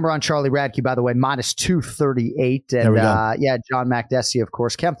 That number on Charlie Radke, by the way, minus 238. And John McDessie, of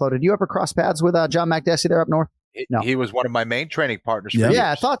course. Kempflo, did you ever cross paths with John McDessie there up north? No. He was one of my main training partners.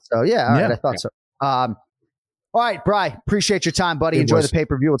 Yeah, I thought so. Yeah, all right, I thought so. All right, Bri, appreciate your time, buddy. Enjoy the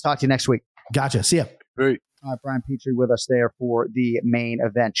pay-per-view. We'll talk to you next week. Gotcha. See ya. Great. All right, Brian Petrie with us there for the main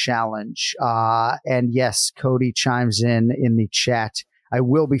event challenge. And yes, Cody chimes in the chat. I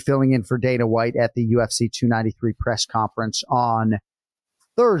will be filling in for Dana White at the UFC 293 press conference on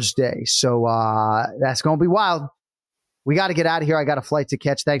Thursday. So that's going to be wild. We got to get out of here. I got a flight to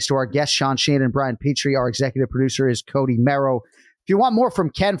catch. Thanks to our guests, Sean Sheehan and Brian Petrie. Our executive producer is Cody Merrow. If you want more from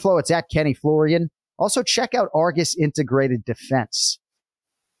Ken Flo, it's at Kenny Florian. Also, check out Argus Integrated Defense.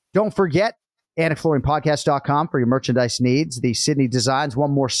 Don't forget, AnikFlorianPodcast.com for your merchandise needs. The Sydney Designs,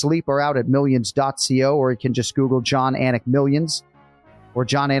 One More Sleep are out at millions.co, or you can just Google John Anik Millions or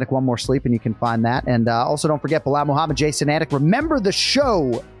John Anik One More Sleep, and you can find that. And also don't forget Bilal Muhammad, Jason Anik. Remember the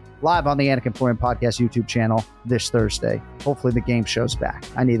show live on the Anik and Florian Podcast YouTube channel this Thursday. Hopefully the game show's back.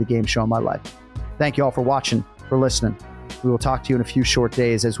 I need the game show in my life. Thank you all for watching, for listening. We will talk to you in a few short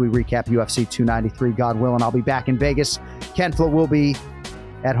days as we recap UFC 293, God willing. I'll be back in Vegas. Ken Flo will be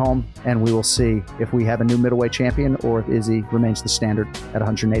at home, and we will see if we have a new middleweight champion or if Izzy remains the standard at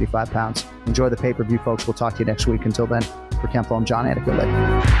 185 pounds. Enjoy the pay-per-view, folks. We'll talk to you next week. Until then, for Ken Flo, I'm John Anik. Good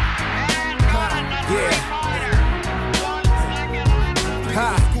night.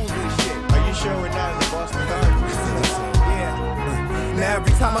 Now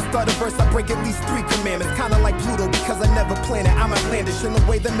every time I start a verse, I break at least 3 commandments. Kinda like Pluto, because I never planned it. I'm outlandish in the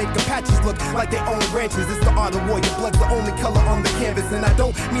way they make Apaches look like they own ranches. It's the art of war, your blood's the only color on the canvas. And I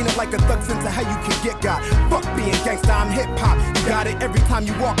don't mean it like a thug sense of how you can get got. Fuck being gangsta, I'm hip-hop. You got it every time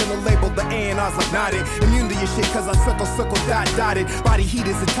you walk in the label, the A&R's like nodded. Immune to your shit, cause I circle, dotted. Body heat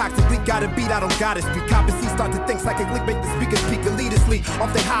is intoxic, we got a beat, I don't gotta speak. Coppers, he start to think psychic link, make the speakers speak elitistly.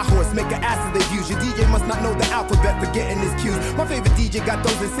 Off their high horse, make an ass of their views. Your DJ must not know the alphabet, forgetting his cues. My favorite DJ got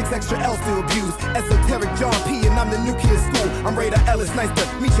those and 6 extra L's to abuse. Esoteric John P. and I'm the new kid school. I'm Radar Ellis, nice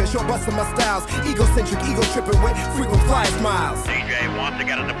to meet you. Short busting my styles. Egocentric, ego tripping with frequent fly smiles. DJ wants to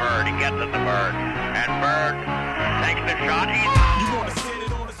get at the bird. He gets at the bird. And Bird takes the shot. You want to sit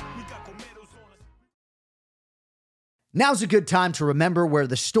it on us? We got tomatoes on us. Now's a good time to remember where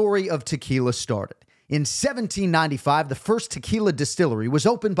the story of tequila started. In 1795, the first tequila distillery was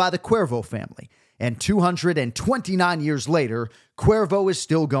opened by the Cuervo family. And 229 years later, Cuervo is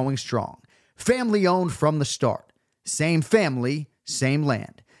still going strong. Family owned from the start. Same family, same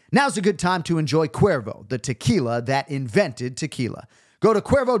land. Now's a good time to enjoy Cuervo, the tequila that invented tequila. Go to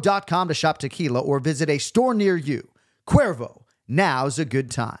Cuervo.com to shop tequila or visit a store near you. Cuervo, now's a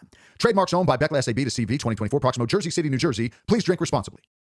good time. Trademarks owned by Beckless AB to CV 2024, Proximo, Jersey City, New Jersey. Please drink responsibly.